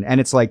distraction. And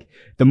it's like,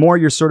 the more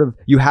you're sort of,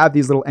 you have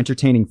these little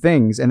entertaining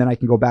things, and then I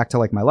can go back to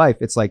like my life.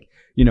 It's like,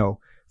 you know,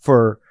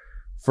 for,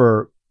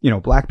 you know,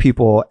 Black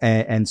people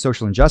and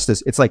social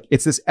injustice, it's like,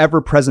 it's this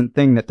ever present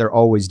thing that they're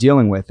always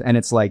dealing with. And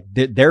it's like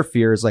their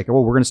fear is like,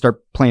 oh, we're going to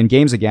start playing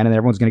games again, and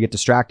everyone's going to get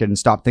distracted and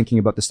stop thinking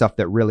about the stuff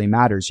that really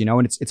matters, you know?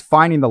 And it's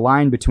finding the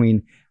line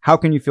between how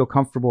can you feel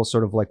comfortable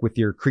sort of like with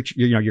your creature,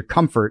 you know, your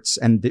comforts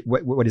and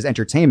what is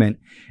entertainment.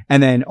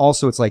 And then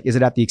also it's like, is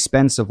it at the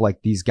expense of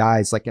like these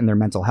guys, like in their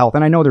mental health?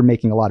 And I know they're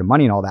making a lot of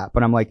money and all that,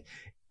 but I'm like,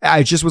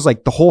 I just was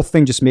like, the whole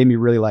thing just made me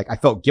really like, I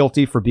felt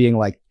guilty for being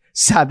like,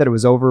 sad that it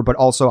was over, but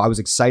also I was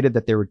excited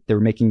that they were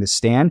making this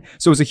stand.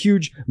 So it was a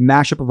huge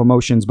mashup of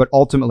emotions, but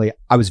ultimately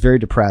I was very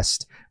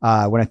depressed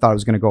when I thought it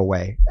was going to go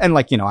away. And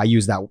like, you know, I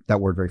use that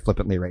word very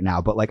flippantly right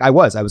now, but like I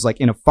was like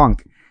in a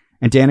funk.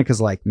 And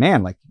Danica's like,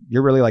 man, like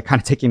you're really like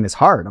kind of taking this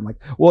hard. I'm like,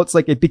 well, it's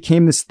like it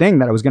became this thing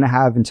that I was going to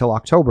have until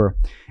October.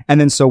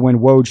 And then so when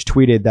Woj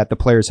tweeted that the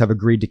players have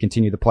agreed to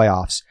continue the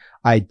playoffs,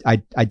 I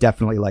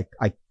definitely like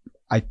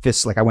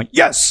I went,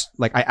 yes,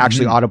 like I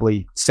actually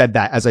audibly said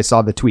that as I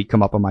saw the tweet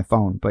come up on my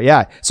phone. But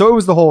yeah, so it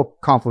was the whole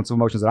confluence of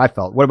emotions that I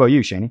felt. What about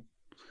you, Shaney?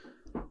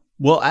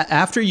 Well,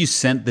 after you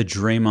sent the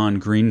Draymond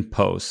Green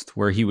post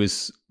where he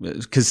was,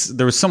 because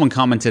there was someone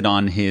commented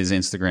on his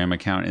Instagram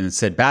account and it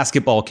said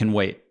basketball can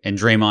wait. And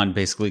Draymond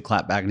basically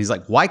clapped back and he's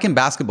like, why can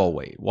basketball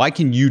wait? Why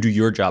can you do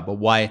your job? But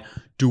why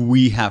do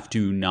we have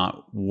to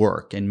not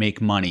work and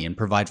make money and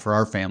provide for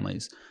our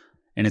families?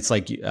 And it's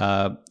like,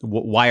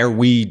 why are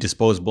we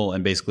disposable?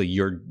 And basically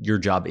your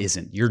job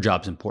isn't. Your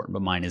job's important,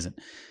 but mine isn't.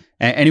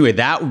 Anyway,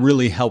 that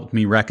really helped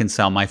me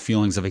reconcile my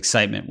feelings of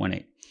excitement when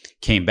it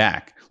came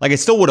back. Like I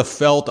still would have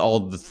felt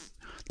all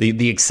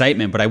the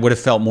excitement, but I would have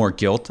felt more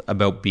guilt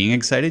about being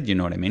excited. You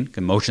know what I mean?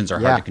 Emotions are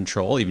hard to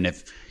control, even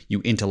if you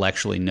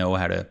intellectually know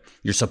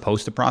you're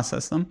supposed to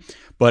process them.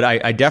 But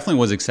I definitely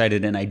was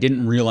excited, and I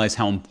didn't realize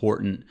how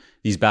important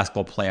these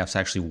basketball playoffs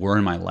actually were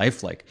in my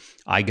life. Like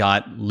I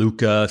got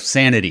Luka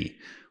sanity,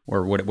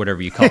 or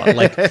whatever you call it.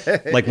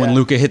 Like when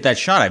Luka hit that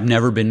shot, I've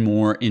never been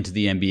more into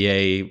the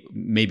NBA.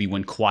 Maybe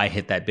when Kawhi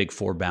hit that big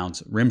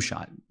 4-bounce rim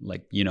shot,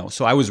 like, you know,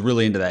 so I was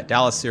really into that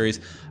Dallas series.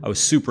 I was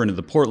super into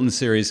the Portland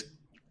series.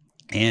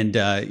 And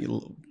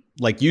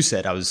like you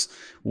said, I was,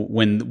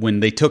 when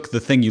they took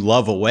the thing you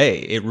love away,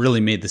 it really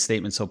made the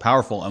statement so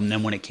powerful. And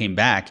then when it came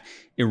back,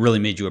 it really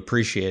made you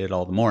appreciate it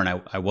all the more.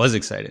 And I was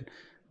excited.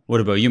 What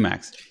about you,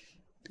 Max?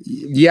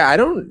 Yeah, I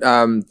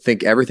don't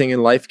think everything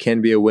in life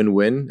can be a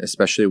win-win,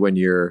 especially when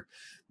you're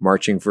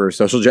marching for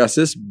social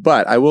justice.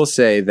 But I will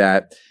say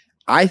that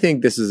I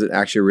think this is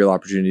actually a real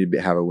opportunity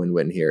to have a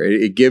win-win here.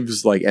 It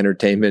gives like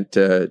entertainment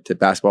to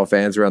basketball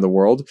fans around the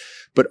world,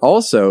 but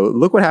also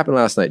look what happened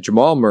last night.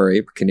 Jamal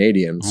Murray,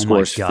 Canadian,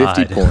 scores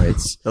 50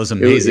 points. That was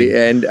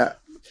amazing.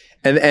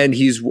 And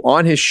he's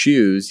on his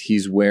shoes.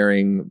 He's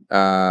wearing,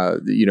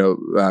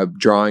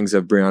 drawings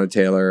of Breonna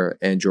Taylor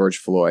and George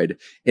Floyd.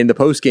 In the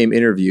post-game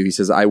interview, he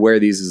says, "I wear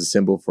these as a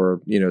symbol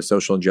for,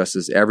 social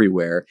injustice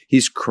everywhere."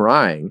 He's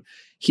crying.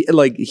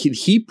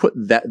 He put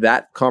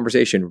that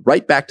conversation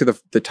right back to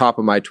the top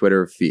of my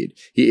Twitter feed.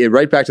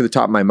 Right back to the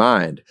top of my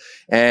mind.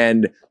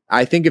 And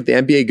I think if the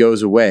NBA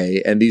goes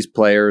away and these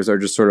players are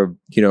just sort of,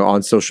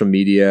 on social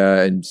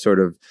media and sort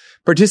of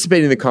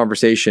participating in the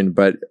conversation,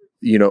 but,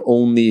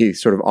 only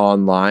sort of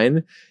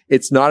online,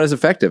 it's not as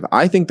effective.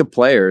 I think the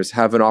players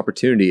have an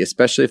opportunity,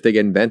 especially if they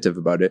get inventive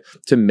about it,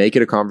 to make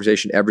it a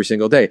conversation every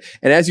single day.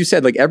 And as you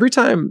said, like every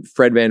time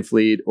Fred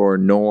VanVleet or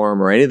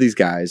Norm or any of these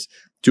guys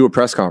do a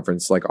press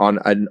conference, like on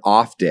an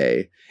off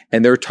day,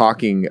 and they're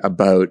talking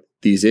about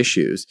these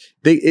issues,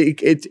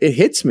 it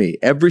hits me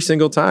every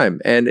single time.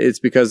 And it's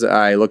because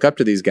I look up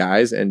to these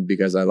guys and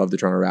because I love the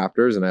Toronto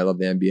Raptors and I love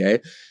the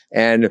NBA.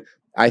 And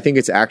I think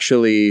it's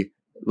actually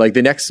like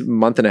the next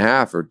month and a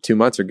half or 2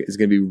 months is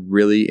going to be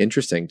really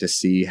interesting to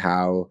see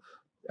how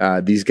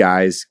these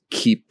guys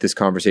keep this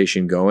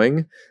conversation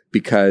going,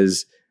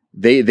 because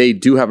they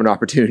do have an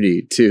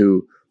opportunity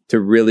to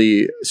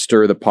really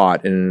stir the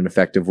pot in an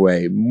effective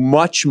way,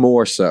 much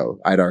more so,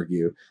 I'd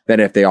argue, than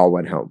if they all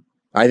went home.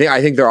 I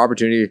think their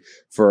opportunity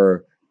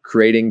for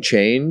creating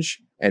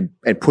change and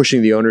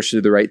pushing the owners to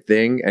do the right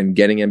thing and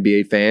getting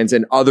NBA fans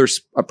and other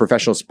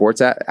professional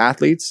sports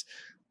athletes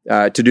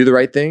to do the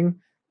right thing,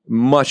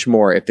 much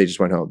more if they just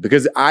went home.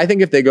 Because I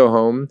think if they go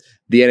home,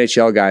 the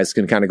NHL guys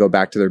can kind of go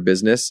back to their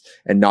business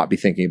and not be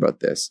thinking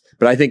about this.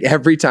 But I think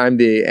every time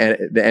the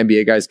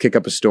NBA guys kick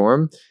up a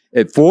storm,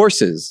 it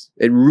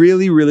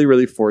really, really,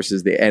 really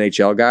forces the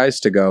NHL guys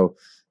to go,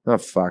 "Oh,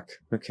 fuck.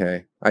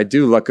 Okay.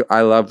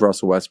 I love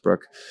Russell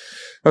Westbrook.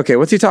 Okay.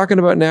 What's he talking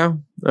about now?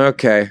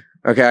 Okay.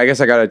 I guess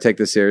I got to take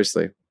this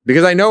seriously."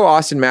 Because I know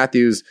Austin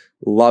Matthews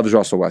loves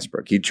Russell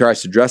Westbrook. He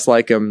tries to dress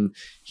like him.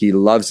 He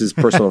loves his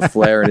personal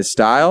flair and his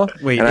style.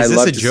 Wait, and is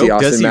this a joke?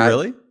 Does he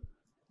really?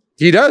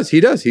 He does.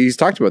 He's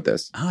talked about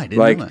this. Oh, I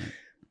didn't know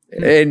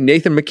that. And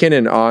Nathan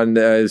McKinnon on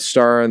the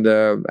Star on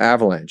the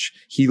Avalanche.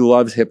 He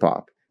loves hip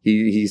hop.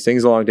 He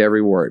sings along to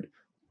every word.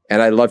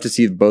 And I'd love to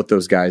see both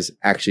those guys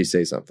actually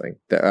say something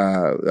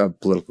of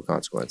political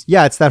consequence.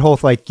 Yeah, it's that whole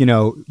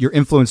you're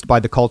influenced by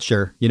the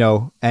culture,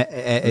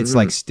 it's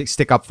like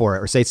stick up for it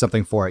or say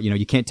something for it.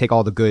 You can't take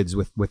all the goods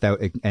without,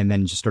 and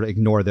then just sort of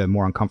ignore the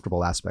more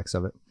uncomfortable aspects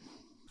of it.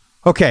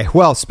 Okay,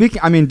 well,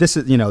 this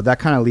is, that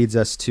kind of leads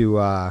us to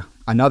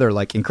another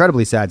like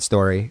incredibly sad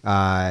story.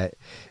 And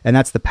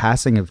that's the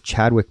passing of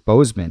Chadwick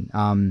Boseman.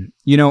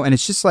 And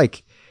it's just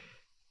like,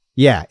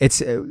 yeah,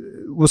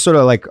 we'll sort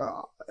of like,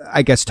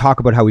 I guess,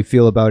 talk about how we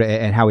feel about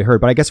it and how we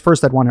heard. But I guess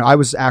first I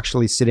was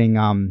actually sitting,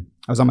 I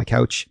was on my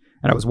couch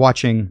and I was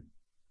watching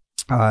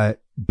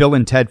Bill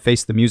and Ted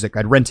Face the Music.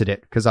 I'd rented it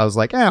because I was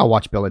like, I'll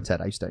watch Bill and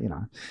Ted. I used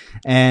to,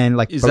 and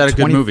like, is that a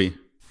good movie?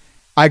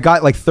 I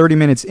got like 30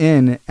 minutes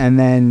in and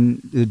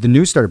then the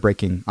news started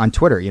breaking on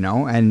Twitter,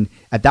 and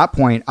at that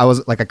point I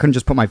was like, I couldn't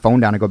just put my phone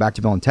down and go back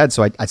to Bill and Ted.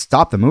 So I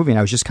stopped the movie and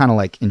I was just kind of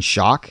like in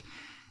shock.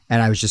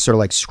 And I was just sort of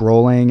like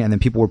scrolling, and then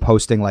people were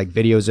posting like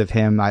videos of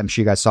him. I'm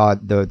sure you guys saw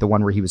the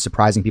one where he was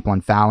surprising people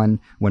on Fallon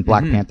when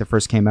Black Panther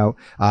first came out.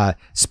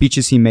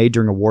 Speeches he made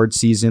during award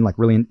season, like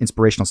really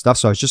inspirational stuff.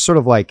 So I was just sort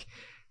of like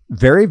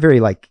very,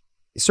 very like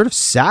sort of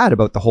sad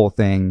about the whole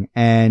thing.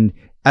 And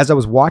as I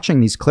was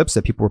watching these clips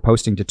that people were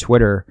posting to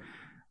Twitter,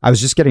 I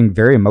was just getting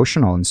very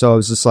emotional. And so I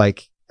was just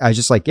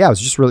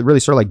really,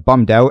 really sort of like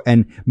bummed out,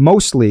 and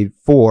mostly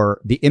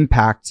for the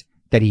impact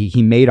that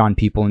he made on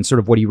people and sort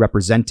of what he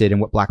represented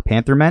and what Black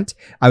Panther meant.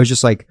 I was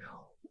just like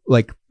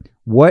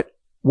what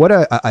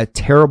a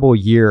terrible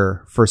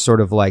year for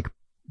sort of like,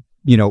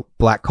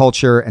 Black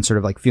culture and sort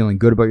of like feeling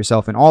good about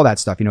yourself and all that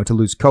stuff, to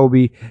lose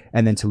Kobe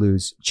and then to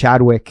lose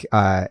Chadwick.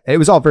 It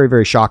was all very,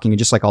 very shocking and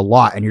just like a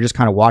lot. And you're just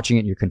kind of watching it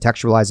and you're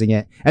contextualizing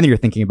it. And then you're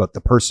thinking about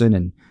the person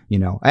and,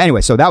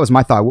 anyway, so that was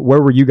my thought.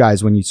 Where were you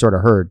guys when you sort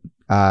of heard?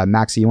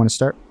 Maxie, you want to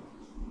start?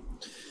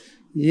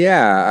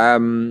 Yeah.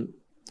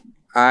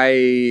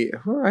 I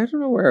don't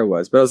know where I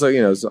was, but I was like,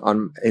 it was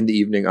in the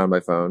evening on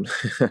my phone.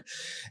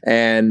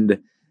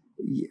 And,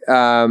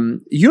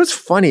 it's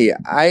funny.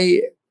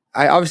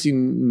 I obviously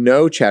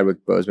know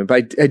Chadwick Boseman,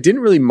 but I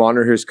didn't really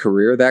monitor his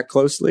career that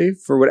closely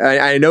for what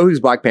I know he's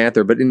Black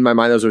Panther, but in my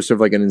mind, those were sort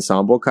of like an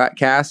ensemble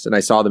cast. And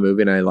I saw the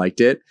movie and I liked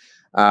it.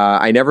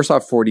 I never saw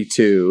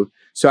 42.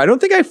 So I don't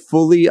think I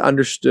fully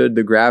understood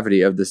the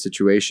gravity of the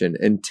situation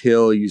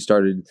until you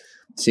started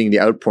seeing the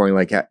outpouring,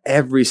 like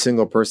every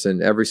single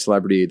person, every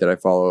celebrity that I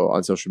follow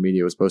on social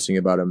media was posting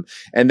about him.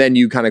 And then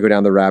you kind of go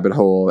down the rabbit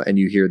hole and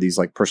you hear these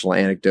like personal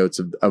anecdotes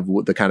of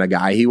the kind of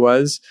guy he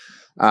was.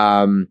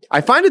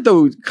 I find it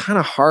though kind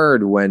of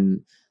hard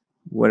when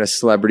a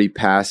celebrity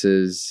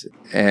passes,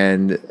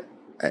 and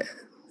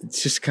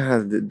it's just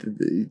kind of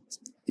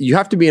you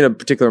have to be in a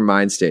particular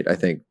mind state, I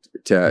think,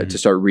 to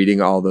start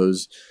reading all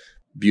those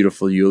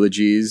beautiful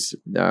eulogies.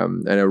 I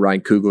know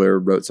Ryan Coogler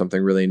wrote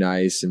something really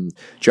nice, and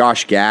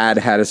Josh Gad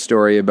had a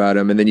story about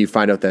him. And then you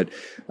find out that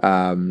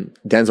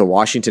Denzel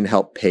Washington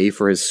helped pay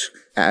for his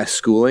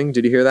schooling.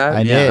 Did you hear that?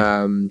 I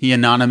did. He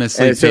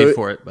anonymously paid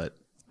for it, but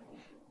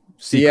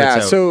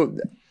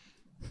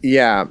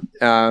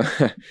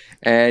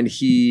and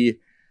he.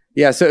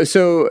 Yeah,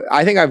 so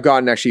I think I've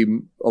gotten actually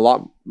a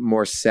lot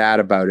more sad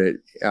about it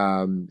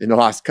in the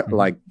last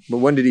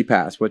when did he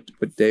pass? What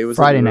day was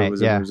Friday it? night?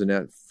 Was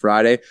it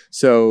Friday?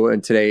 So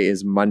and today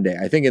is Monday.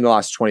 I think in the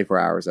last 24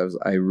 hours, it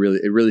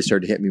really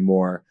started to hit me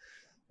more.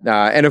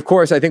 And of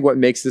course, I think what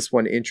makes this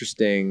one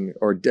interesting,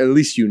 or at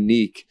least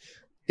unique,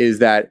 is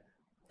that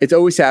it's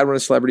always sad when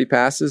a celebrity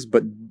passes,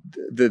 but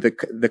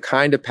the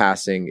kind of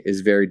passing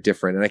is very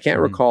different. And I can't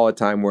recall a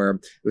time where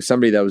it was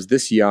somebody that was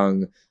this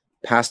young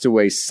passed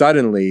away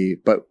suddenly,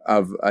 but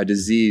of a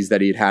disease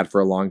that he'd had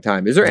for a long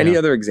time. Is there any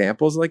other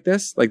examples like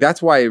this? Like,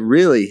 that's why it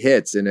really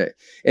hits in it.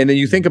 And then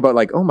you think about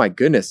like, oh my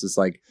goodness, it's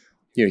like,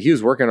 you know, he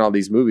was working on all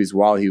these movies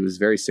while he was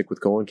very sick with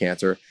colon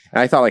cancer.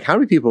 And I thought, like, how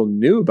many people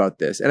knew about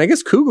this? And I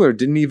guess Coogler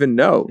didn't even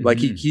know. Like,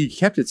 he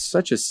kept it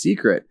such a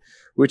secret,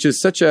 which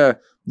is such a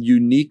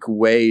unique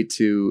way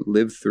to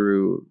live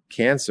through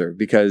cancer,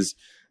 because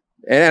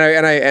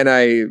and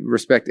I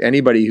respect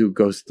anybody who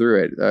goes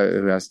through it,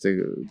 who has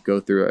to go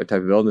through a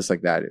type of illness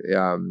like that.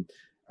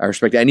 I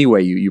respect any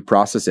way you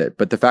process it.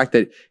 But the fact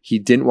that he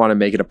didn't want to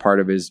make it a part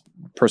of his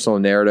personal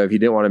narrative, he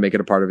didn't want to make it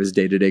a part of his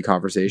day-to-day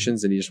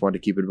conversations, and he just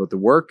wanted to keep it about the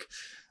work,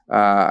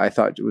 I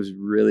thought it was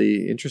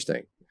really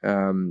interesting.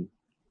 So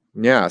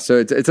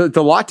it's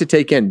a lot to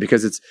take in,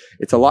 because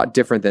it's a lot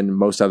different than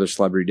most other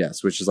celebrity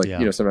deaths, which is like, you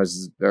know,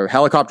 sometimes a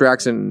helicopter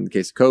accident in the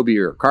case of Kobe,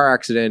 or a car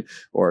accident,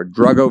 or a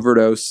drug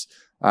overdose.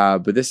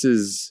 But this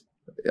is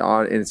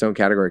in its own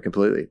category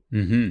completely.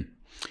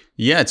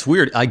 Yeah, it's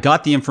weird. I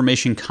got the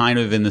information kind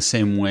of in the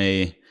same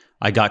way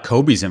I got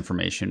Kobe's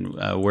information,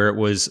 where it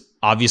was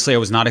obviously I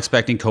was not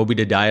expecting Kobe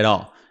to die at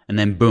all. And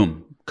then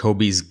boom,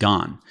 Kobe's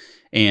gone.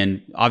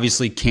 And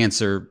obviously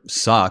cancer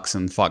sucks,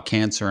 and fought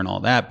cancer and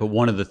all that. But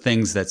one of the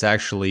things that's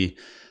actually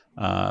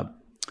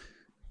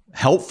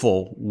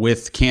helpful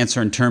with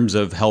cancer in terms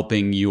of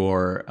helping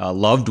your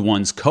loved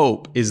ones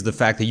cope is the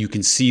fact that you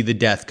can see the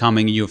death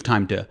coming and you have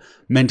time to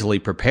mentally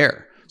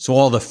prepare. So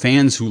all the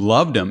fans who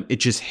loved him, it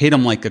just hit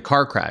them like a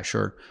car crash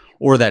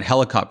or that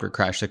helicopter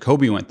crash that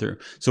Kobe went through.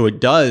 So it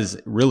does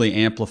really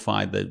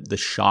amplify the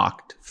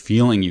shocked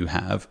feeling you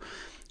have.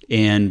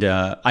 And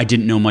I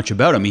didn't know much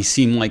about him. He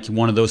seemed like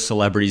one of those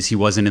celebrities. He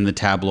wasn't in the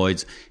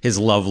tabloids. His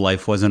love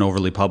life wasn't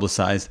overly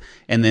publicized.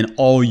 And then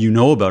all you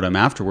know about him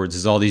afterwards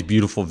is all these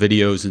beautiful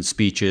videos and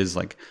speeches.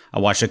 Like, I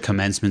watched a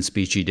commencement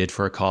speech he did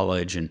for a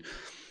college. And,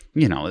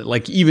 you know,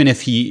 like, even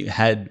if he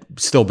had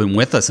still been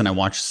with us and I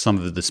watched some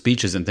of the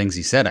speeches and things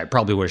he said, I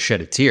probably would have shed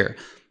a tear.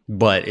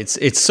 But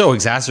it's so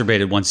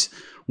exacerbated once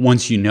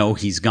you know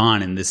he's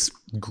gone and this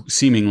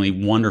seemingly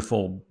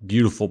wonderful,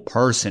 beautiful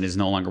person is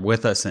no longer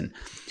with us. And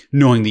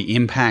knowing the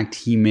impact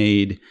he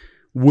made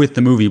with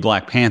the movie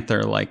Black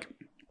Panther, like,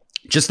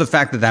 just the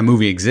fact that that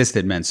movie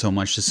existed meant so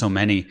much to so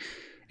many.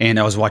 And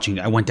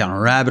I went down a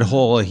rabbit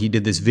hole. He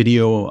did this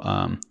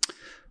video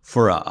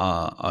for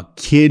a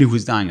kid who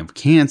was dying of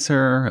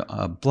cancer,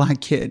 a black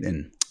kid.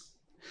 And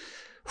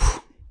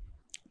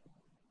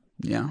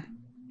yeah,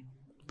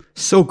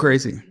 so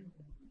crazy.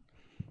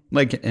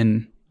 Like,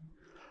 and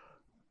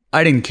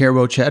I didn't care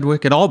about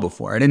Chadwick at all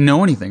before. I didn't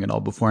know anything at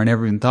all before. I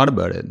never even thought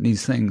about it. And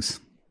these things.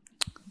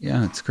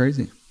 Yeah, it's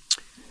crazy.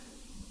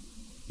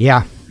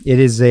 Yeah, it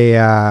is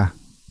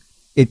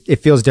it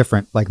feels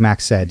different, like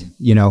Max said.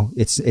 You know,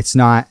 it's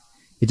not,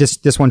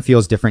 this one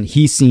feels different.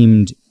 He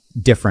seemed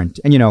different.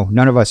 And, you know,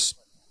 none of us,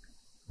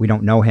 we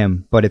don't know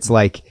him, but it's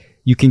like,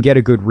 you can get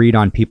a good read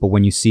on people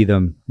when you see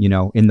them, you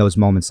know, in those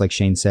moments, like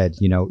Shane said,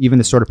 you know, even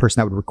the sort of person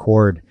that would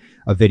record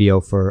a video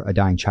for a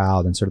dying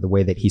child, and sort of the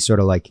way that he sort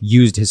of like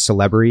used his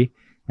celebrity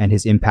and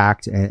his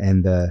impact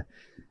and the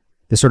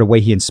sort of way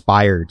he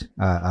inspired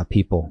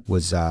people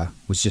was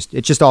just,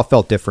 it just all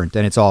felt different.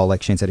 And it's all,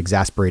 like Shane said,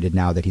 exasperated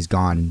now that he's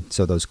gone.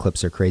 So those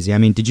clips are crazy. I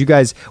mean, did you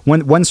guys,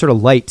 one sort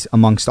of light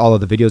amongst all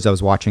of the videos I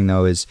was watching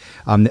though is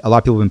a lot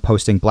of people have been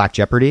posting Black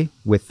Jeopardy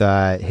with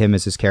him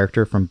as his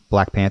character from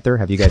Black Panther.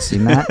 Have you guys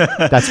seen that?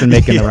 That's been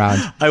making the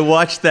round. I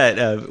watched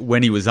that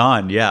when he was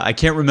on. Yeah. I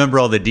can't remember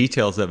all the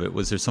details of it.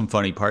 Was there some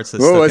funny parts?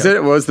 What was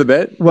it? What was the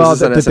bit? Well,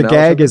 the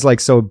gag is like,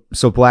 so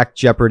Black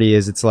Jeopardy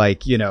is, it's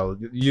like, you know,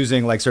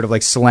 using like sort of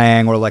like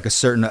slang or like a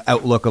certain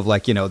outlook of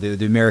like, you know,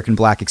 the American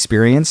Black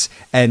experience.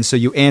 And so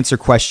you answer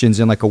questions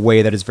in like a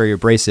way that is very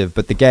abrasive.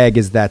 But the gag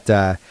is that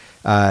the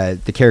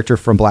character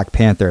from Black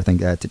Panther, I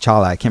think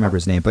T'Challa, I can't remember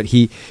his name, but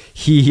he's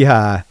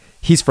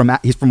from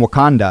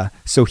Wakanda,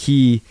 so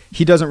he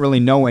doesn't really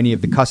know any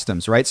of the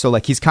customs, right? So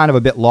like he's kind of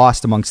a bit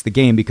lost amongst the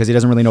game because he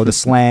doesn't really know the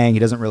slang, he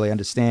doesn't really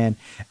understand.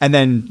 And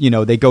then, you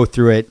know, they go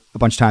through it a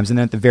bunch of times, and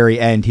then at the very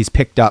end, he's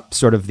picked up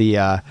sort of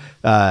the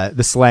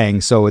slang.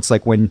 So it's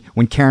like when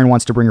Karen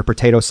wants to bring her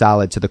potato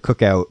salad to the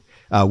cookout,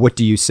 what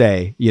do you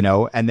say? You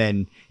know, and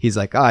then he's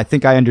like, I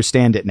think I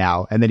understand it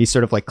now. And then he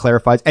sort of like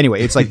clarifies.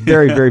 Anyway, it's like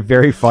very, very,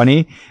 very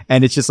funny.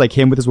 And it's just like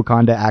him with his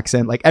Wakanda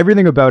accent. Like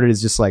everything about it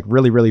is just like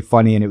really, really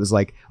funny. And it was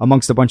like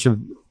amongst a bunch of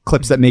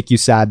clips that make you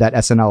sad, that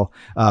SNL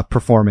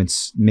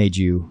performance made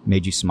you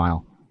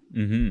smile.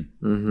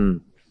 Mm-hmm. Mm-hmm.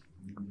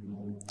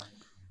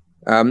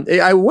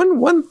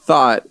 One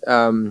thought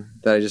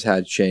that I just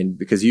had, Shane,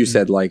 because you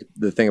said like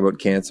the thing about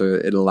cancer,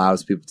 it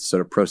allows people to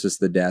sort of process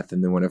the death,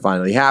 and then when it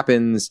finally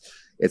happens,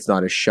 it's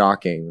not as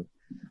shocking.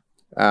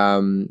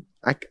 I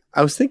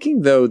was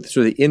thinking though,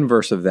 sort of the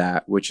inverse of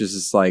that, which is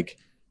just like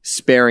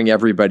sparing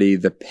everybody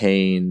the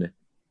pain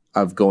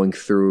of going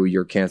through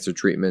your cancer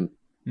treatment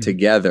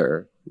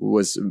together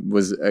was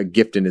a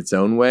gift in its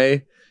own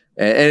way.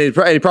 And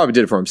he probably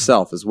did it for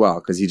himself as well,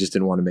 because he just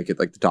didn't want to make it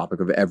like the topic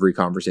of every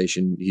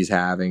conversation he's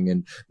having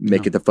and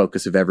make it the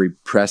focus of every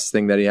press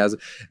thing that he has.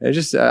 And it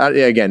just,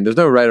 again, there's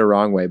no right or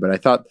wrong way, but I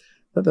thought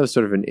that was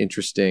sort of an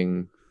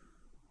interesting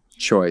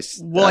choice.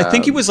 Well, I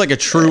think he was like a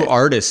true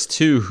artist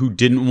too, who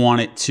didn't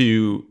want it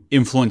to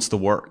influence the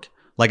work.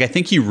 Like, I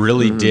think he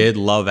really did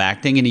love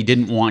acting, and he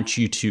didn't want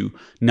you to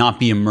not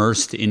be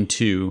immersed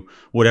into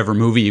whatever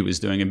movie he was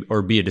doing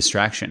or be a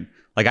distraction.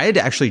 Like, I had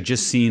actually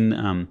just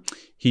seen,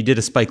 he did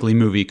a Spike Lee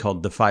movie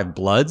called The Five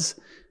Bloods,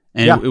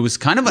 and it was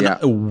kind of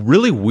a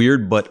really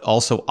weird but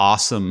also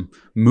awesome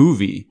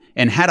movie.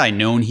 And had I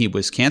known he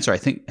was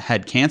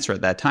had cancer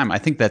at that time, I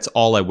think that's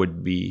all I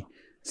would be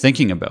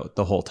thinking about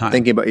the whole time.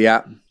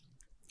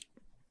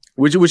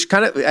 Which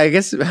kind of, I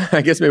guess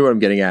maybe what I'm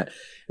getting at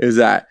is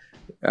that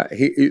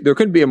there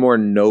couldn't be a more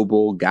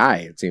noble guy,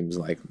 it seems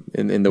like,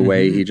 in the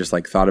way he just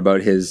like thought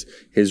about his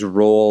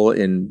role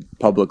in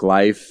public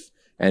life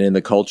and in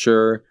the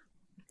culture,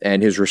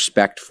 and his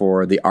respect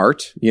for the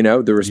art, you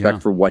know, the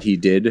respect for what he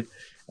did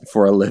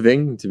for a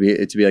living, to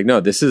be like, no,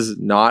 this is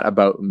not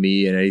about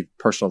me and any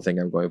personal thing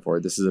I'm going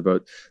for. This is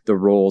about the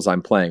roles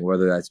I'm playing,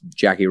 whether that's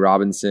Jackie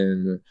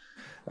Robinson,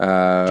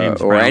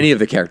 or any of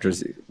the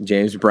characters,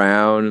 James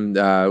Brown,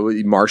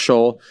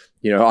 Marshall.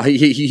 You know,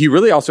 he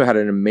really also had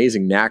an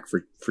amazing knack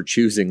for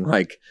choosing,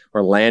 like,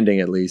 or landing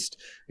at least,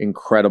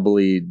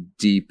 incredibly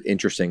deep,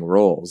 interesting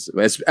roles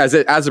as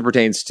it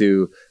pertains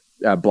to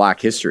Black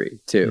history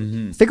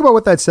too. Think about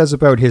what that says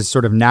about his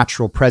sort of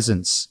natural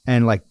presence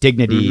and like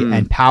dignity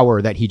and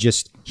power that he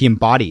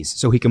embodies.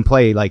 So he can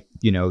play, like,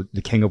 you know,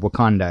 the King of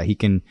Wakanda. He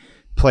can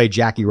play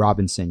Jackie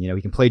Robinson. You know,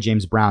 he can play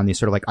James Brown. These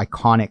sort of like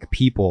iconic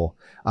people.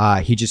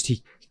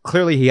 He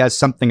clearly he has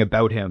something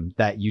about him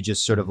that you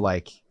just sort of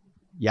like,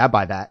 yeah,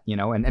 by that, you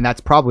know, and that's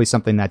probably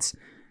something that's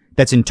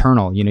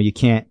internal. You know, you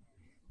can't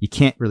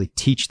really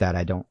teach that.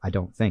 I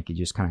don't think. You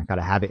just kind of got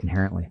to have it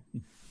inherently.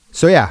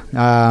 So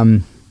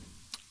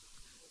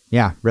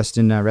rest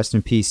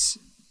in peace,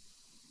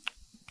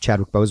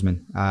 Chadwick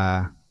Boseman.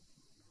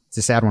 It's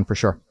a sad one for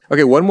sure.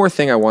 Okay, one more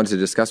thing I wanted to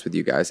discuss with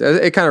you guys.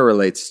 It kind of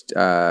relates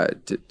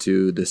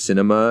to the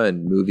cinema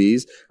and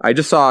movies. I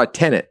just saw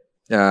Tenet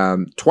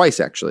twice,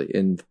 actually,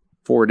 in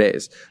 4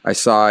 days. I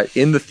saw it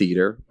in the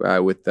theater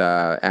with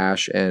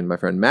Ash and my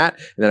friend Matt,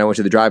 and then I went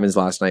to the drive-ins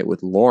last night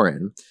with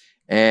Lauren.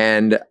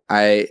 And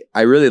I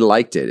really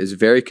liked it. It's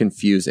very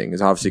confusing.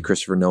 It's obviously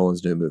Christopher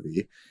Nolan's new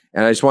movie.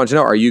 And I just wanted to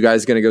know, are you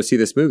guys going to go see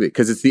this movie?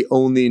 Because it's the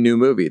only new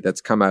movie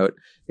that's come out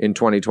in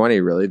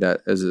 2020, really,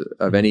 that is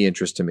of any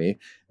interest to me.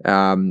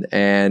 Are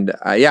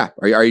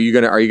you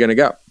gonna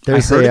go? I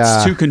heard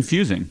it's too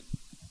confusing.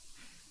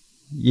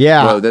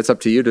 Yeah. Well, that's up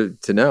to you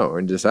to know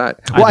and decide.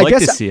 Well, I'd like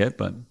to see it,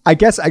 but I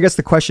guess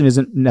the question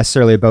isn't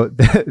necessarily about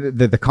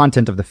the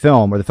content of the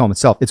film or the film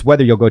itself. It's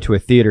whether you'll go to a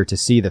theater to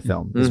see the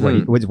film is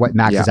what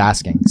Max is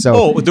asking.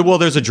 So,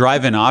 there's a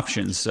drive-in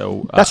option.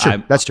 So that's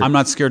true. That's true. I'm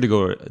not scared to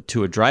go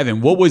to a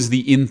drive-in. What was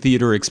the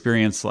in-theater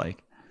experience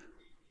like?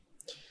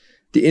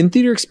 The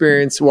in-theater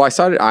experience, well, I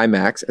saw it at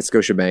IMAX at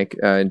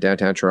Scotiabank in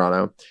downtown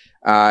Toronto.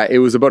 It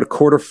was about a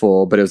quarter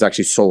full, but it was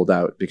actually sold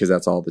out because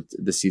that's all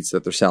the seats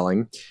that they're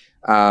selling.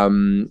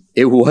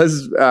 It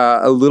was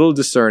a little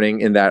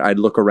discerning in that I'd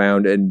look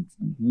around and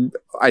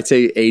I'd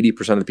say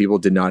 80% of the people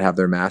did not have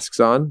their masks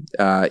on,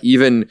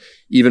 even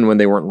when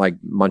they weren't like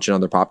munching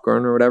on their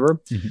popcorn or whatever.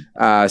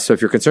 So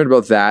if you're concerned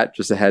about that,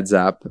 just a heads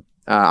up.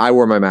 I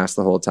wore my mask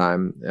the whole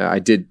time. I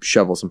did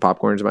shovel some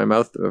popcorn into my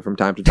mouth from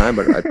time to time,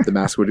 but the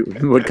mask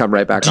would come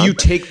right back on. Do you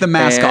take the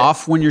mask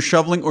off when you're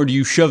shoveling, or do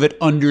you shove it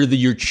under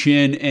your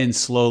chin and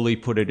slowly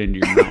put it into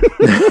your mouth?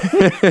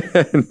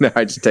 No,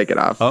 I just take it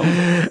off.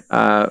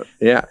 Oh.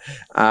 Yeah.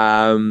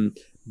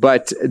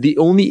 But the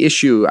only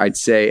issue I'd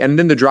say, and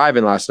then the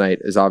drive-in last night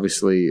is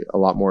obviously a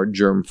lot more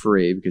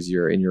germ-free because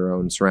you're in your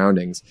own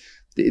surroundings.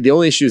 The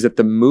only issue is that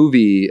the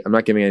movie, I'm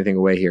not giving anything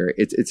away here,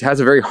 it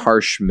has a very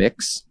harsh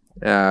mix.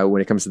 When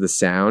it comes to the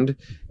sound,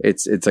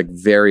 it's like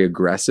very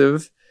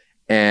aggressive,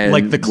 and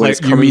like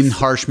you mean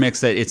harsh mix,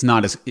 that it's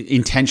not as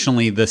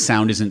intentionally, the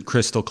sound isn't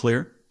crystal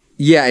clear.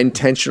 Yeah,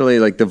 intentionally,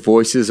 like the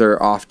voices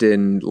are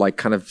often like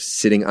kind of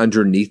sitting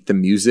underneath the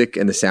music,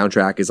 and the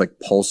soundtrack is like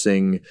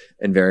pulsing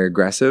and very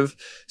aggressive.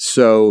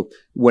 So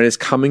when it's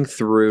coming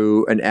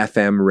through an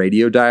FM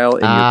radio dial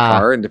in your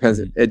car, it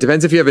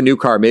depends if you have a new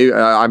car. Maybe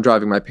I'm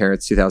driving my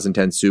parents'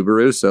 2010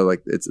 Subaru, so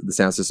like the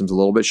sound system's a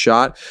little bit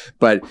shot.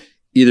 But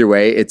either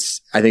way, I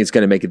think it's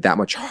going to make it that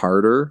much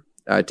harder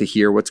to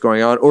hear what's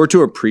going on or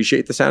to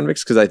appreciate the sound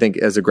mix, because I think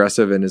as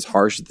aggressive and as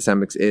harsh as the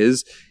sound mix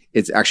is,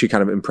 it's actually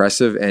kind of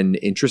impressive and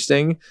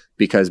interesting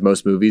because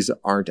most movies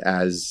aren't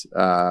mixed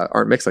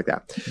like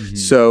that. Mm-hmm.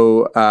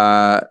 So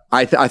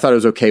I thought it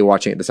was okay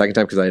watching it the second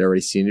time because I had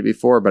already seen it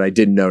before, but I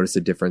did notice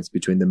a difference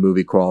between the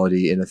movie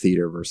quality in a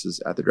theater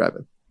versus at the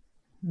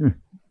drive-in.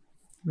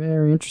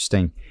 Very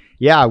interesting.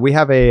 Yeah, we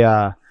have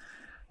a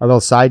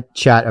little side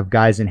chat of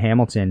guys in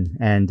Hamilton,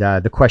 and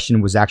the question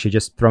was actually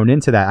just thrown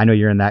into that. I know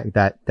you're in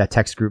that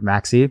text group,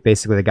 Maxi.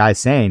 Basically, the guy's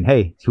saying,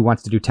 "Hey, who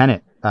wants to do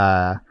Tenet?"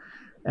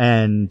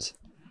 And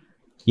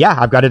yeah,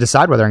 I've got to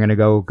decide whether I'm going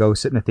to go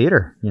sit in the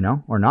theater,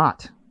 or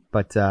not.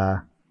 But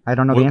I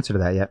don't know the answer to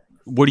that yet.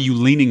 What are you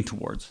leaning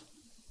towards?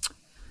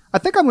 I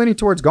think I'm leaning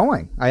towards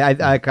going.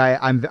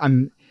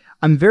 I'm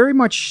very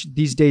much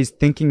these days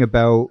thinking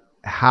about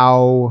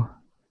how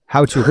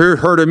to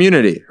herd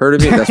immunity.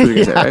 Herd immunity. That's what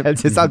you're gonna say, right?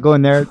 Just I'll go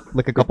in there,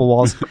 lick a couple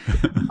walls.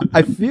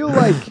 I feel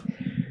like.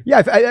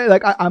 Yeah,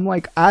 I'm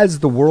like, as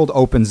the world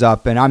opens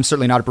up, and I'm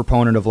certainly not a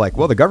proponent of like,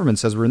 well, the government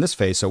says we're in this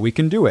phase, so we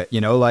can do it.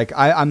 Like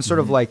I'm sort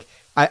of like,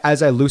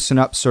 as I loosen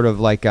up sort of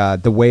like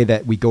the way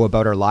that we go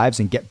about our lives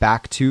and get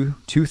back to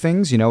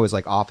things, as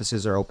like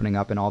offices are opening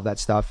up and all that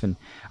stuff. And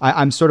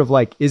I'm sort of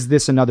like, is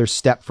this another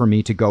step for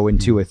me to go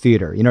into a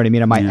theater? You know what I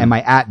mean? Am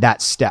I at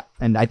that step?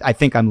 And I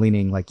think I'm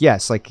leaning like,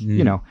 yes, like,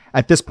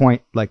 at this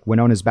point, like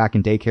Winona's back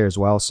in daycare as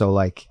well. So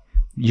like,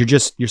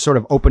 you're sort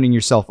of opening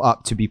yourself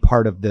up to be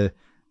part of the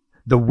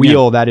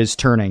wheel that is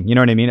turning. You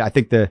know what I mean? I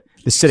think the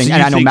sitting, so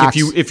and I know Max,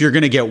 if you're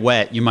going to get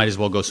wet, you might as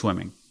well go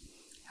swimming.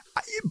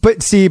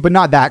 But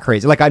not that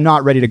crazy. Like I'm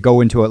not ready to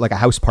go into a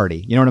house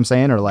party. You know what I'm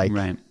saying? Or like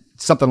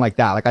something like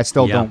that. Like I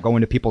still don't go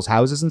into people's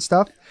houses and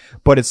stuff,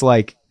 but it's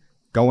like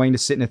going to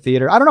sit in a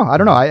theater. I don't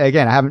know. I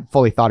haven't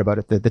fully thought about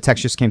it. The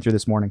text just came through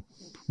this morning.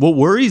 What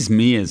worries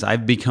me is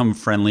I've become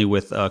friendly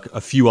with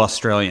a few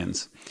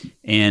Australians,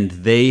 and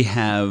they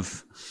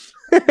have.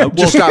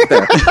 We'll stop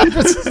there.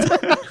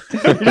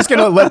 You're just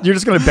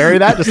gonna bury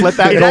that. Just let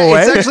that go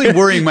away. It's actually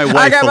worrying my wife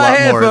I got a my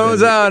lot more.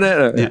 Headphones on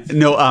it.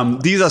 No,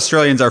 these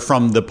Australians are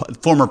from the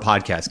former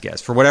podcast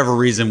guests. For whatever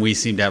reason, we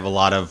seem to have a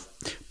lot of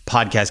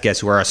podcast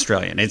guests who are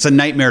Australian. It's a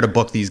nightmare to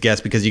book these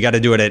guests because you got to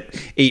do it at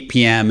 8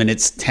 p.m. and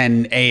it's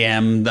 10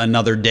 a.m.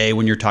 another day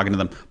when you're talking to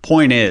them.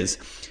 Point is,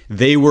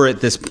 they were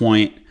at this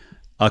point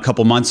a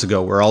couple months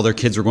ago where all their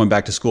kids were going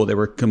back to school. They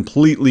were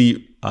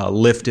completely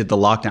lifted the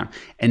lockdown.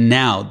 And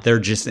now they're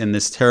just in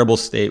this terrible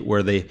state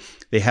where they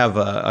have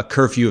a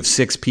curfew of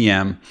 6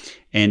 p.m.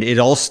 And it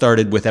all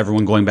started with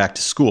everyone going back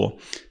to school.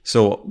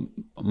 So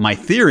my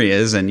theory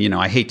is, and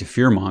I hate to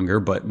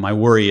fearmonger, but my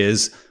worry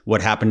is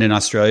what happened in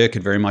Australia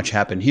could very much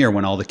happen here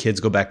when all the kids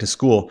go back to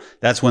school.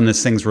 That's when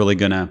this thing's really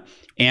going to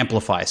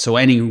amplify. So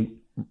any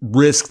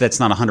risk that's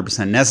not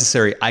 100%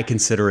 necessary, I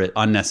consider it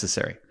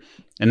unnecessary.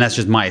 And that's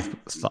just my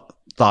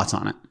thoughts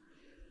on it.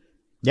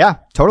 Yeah,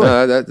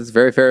 totally. That's a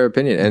very fair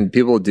opinion. And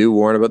people do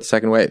warn about the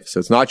second wave. So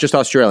it's not just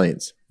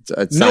Australians.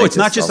 It's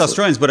not just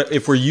Australians, but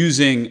if we're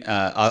using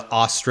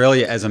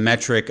Australia as a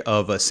metric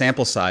of a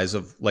sample size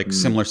of like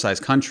similar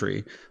sized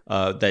country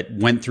that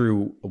went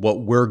through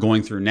what we're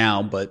going through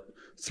now, but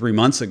 3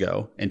 months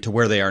ago and to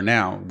where they are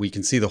now, we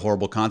can see the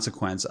horrible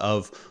consequence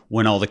of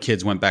when all the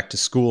kids went back to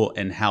school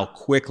and how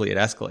quickly it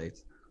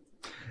escalates.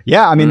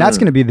 Yeah, I mean, that's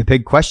going to be the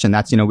big question.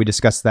 That's, we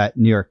discussed that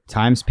New York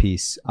Times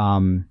piece.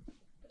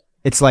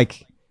 It's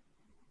like,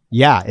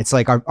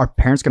 are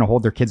parents going to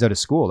hold their kids out of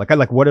school?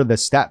 Like, what are the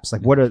steps?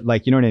 Like, what are,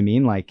 like, you know what I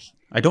mean? Like,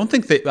 I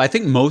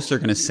think most are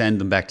going to send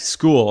them back to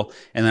school.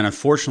 And then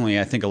unfortunately,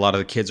 I think a lot of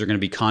the kids are going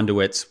to be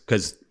conduits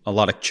because a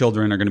lot of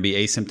children are going to be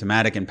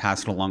asymptomatic and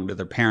pass it along to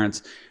their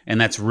parents. And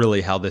that's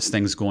really how this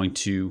thing's going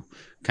to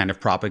kind of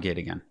propagate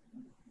again.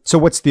 So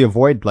what's the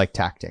avoid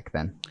tactic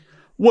then?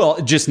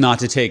 Well, just not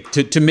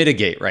to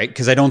mitigate, right?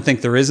 Because I don't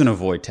think there is an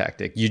avoid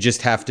tactic. You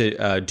just have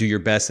to do your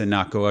best and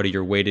not go out of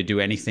your way to do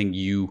anything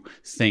you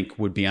think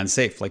would be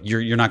unsafe. Like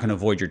you're not going to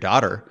avoid your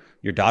daughter.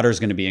 Your daughter's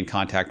going to be in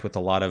contact with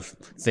a lot of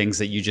things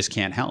that you just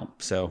can't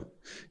help. So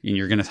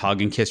you're going to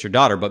hug and kiss your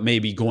daughter, but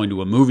maybe going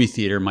to a movie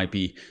theater might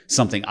be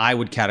something I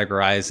would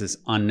categorize as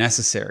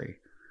unnecessary.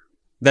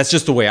 That's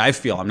just the way I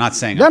feel. I'm not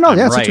saying I'm right,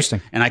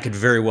 interesting. And I could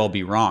very well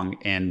be wrong.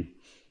 And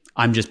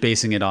I'm just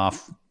basing it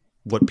off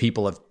what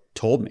people have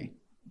told me.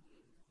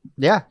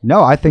 Yeah,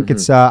 no, I think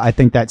it's, I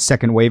think that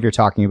second wave you're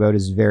talking about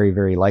is very,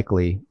 very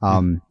likely.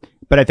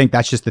 But I think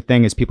that's just the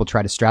thing is people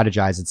try to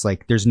strategize. It's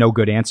like, there's no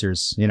good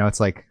answers. It's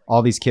like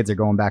all these kids are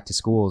going back to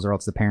schools or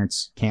else the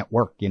parents can't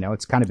work.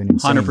 It's kind of an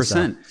insane.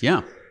 100%.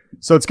 Yeah.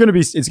 So it's going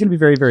to be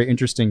very, very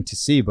interesting to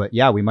see, but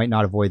yeah, we might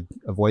not avoid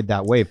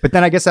that wave. But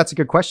then I guess that's a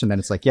good question. Then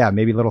it's like, yeah,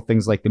 maybe little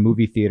things like the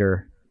movie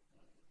theater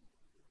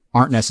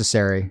aren't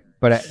necessary.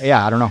 But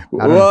yeah, I don't know.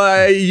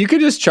 You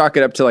could just chalk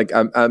it up to like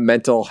a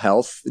mental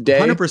health day.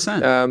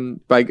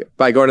 100%.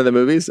 By going to the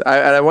movies.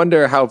 And I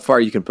wonder how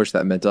far you can push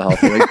that mental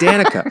health. Like,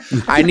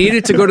 Danica, I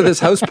needed to go to this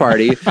house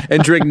party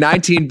and drink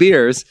 19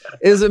 beers.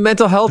 It was a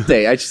mental health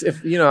day. I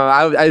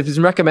was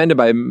recommended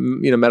by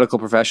medical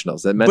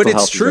professionals that mental health.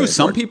 But it's true.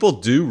 Some people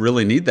do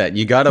really need that.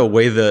 You got to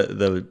weigh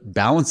the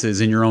balances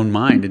in your own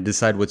mind and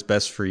decide what's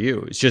best for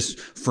you. It's just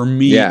for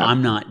me,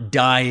 I'm not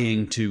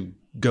dying to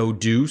go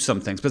do some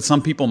things, but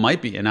some people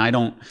might be, and I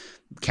don't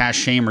cast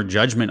shame or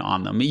judgment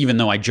on them, even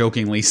though I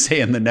jokingly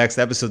say in the next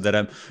episode that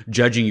I'm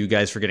judging you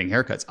guys for getting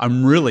haircuts.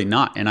 I'm really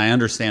not, and I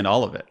understand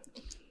all of it.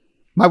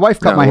 My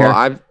wife cut my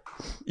hair.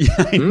 Yeah,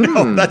 I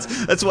know.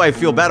 That's why I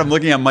feel bad. I'm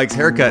looking at Mike's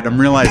haircut and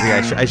I'm realizing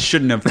I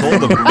shouldn't have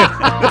told him.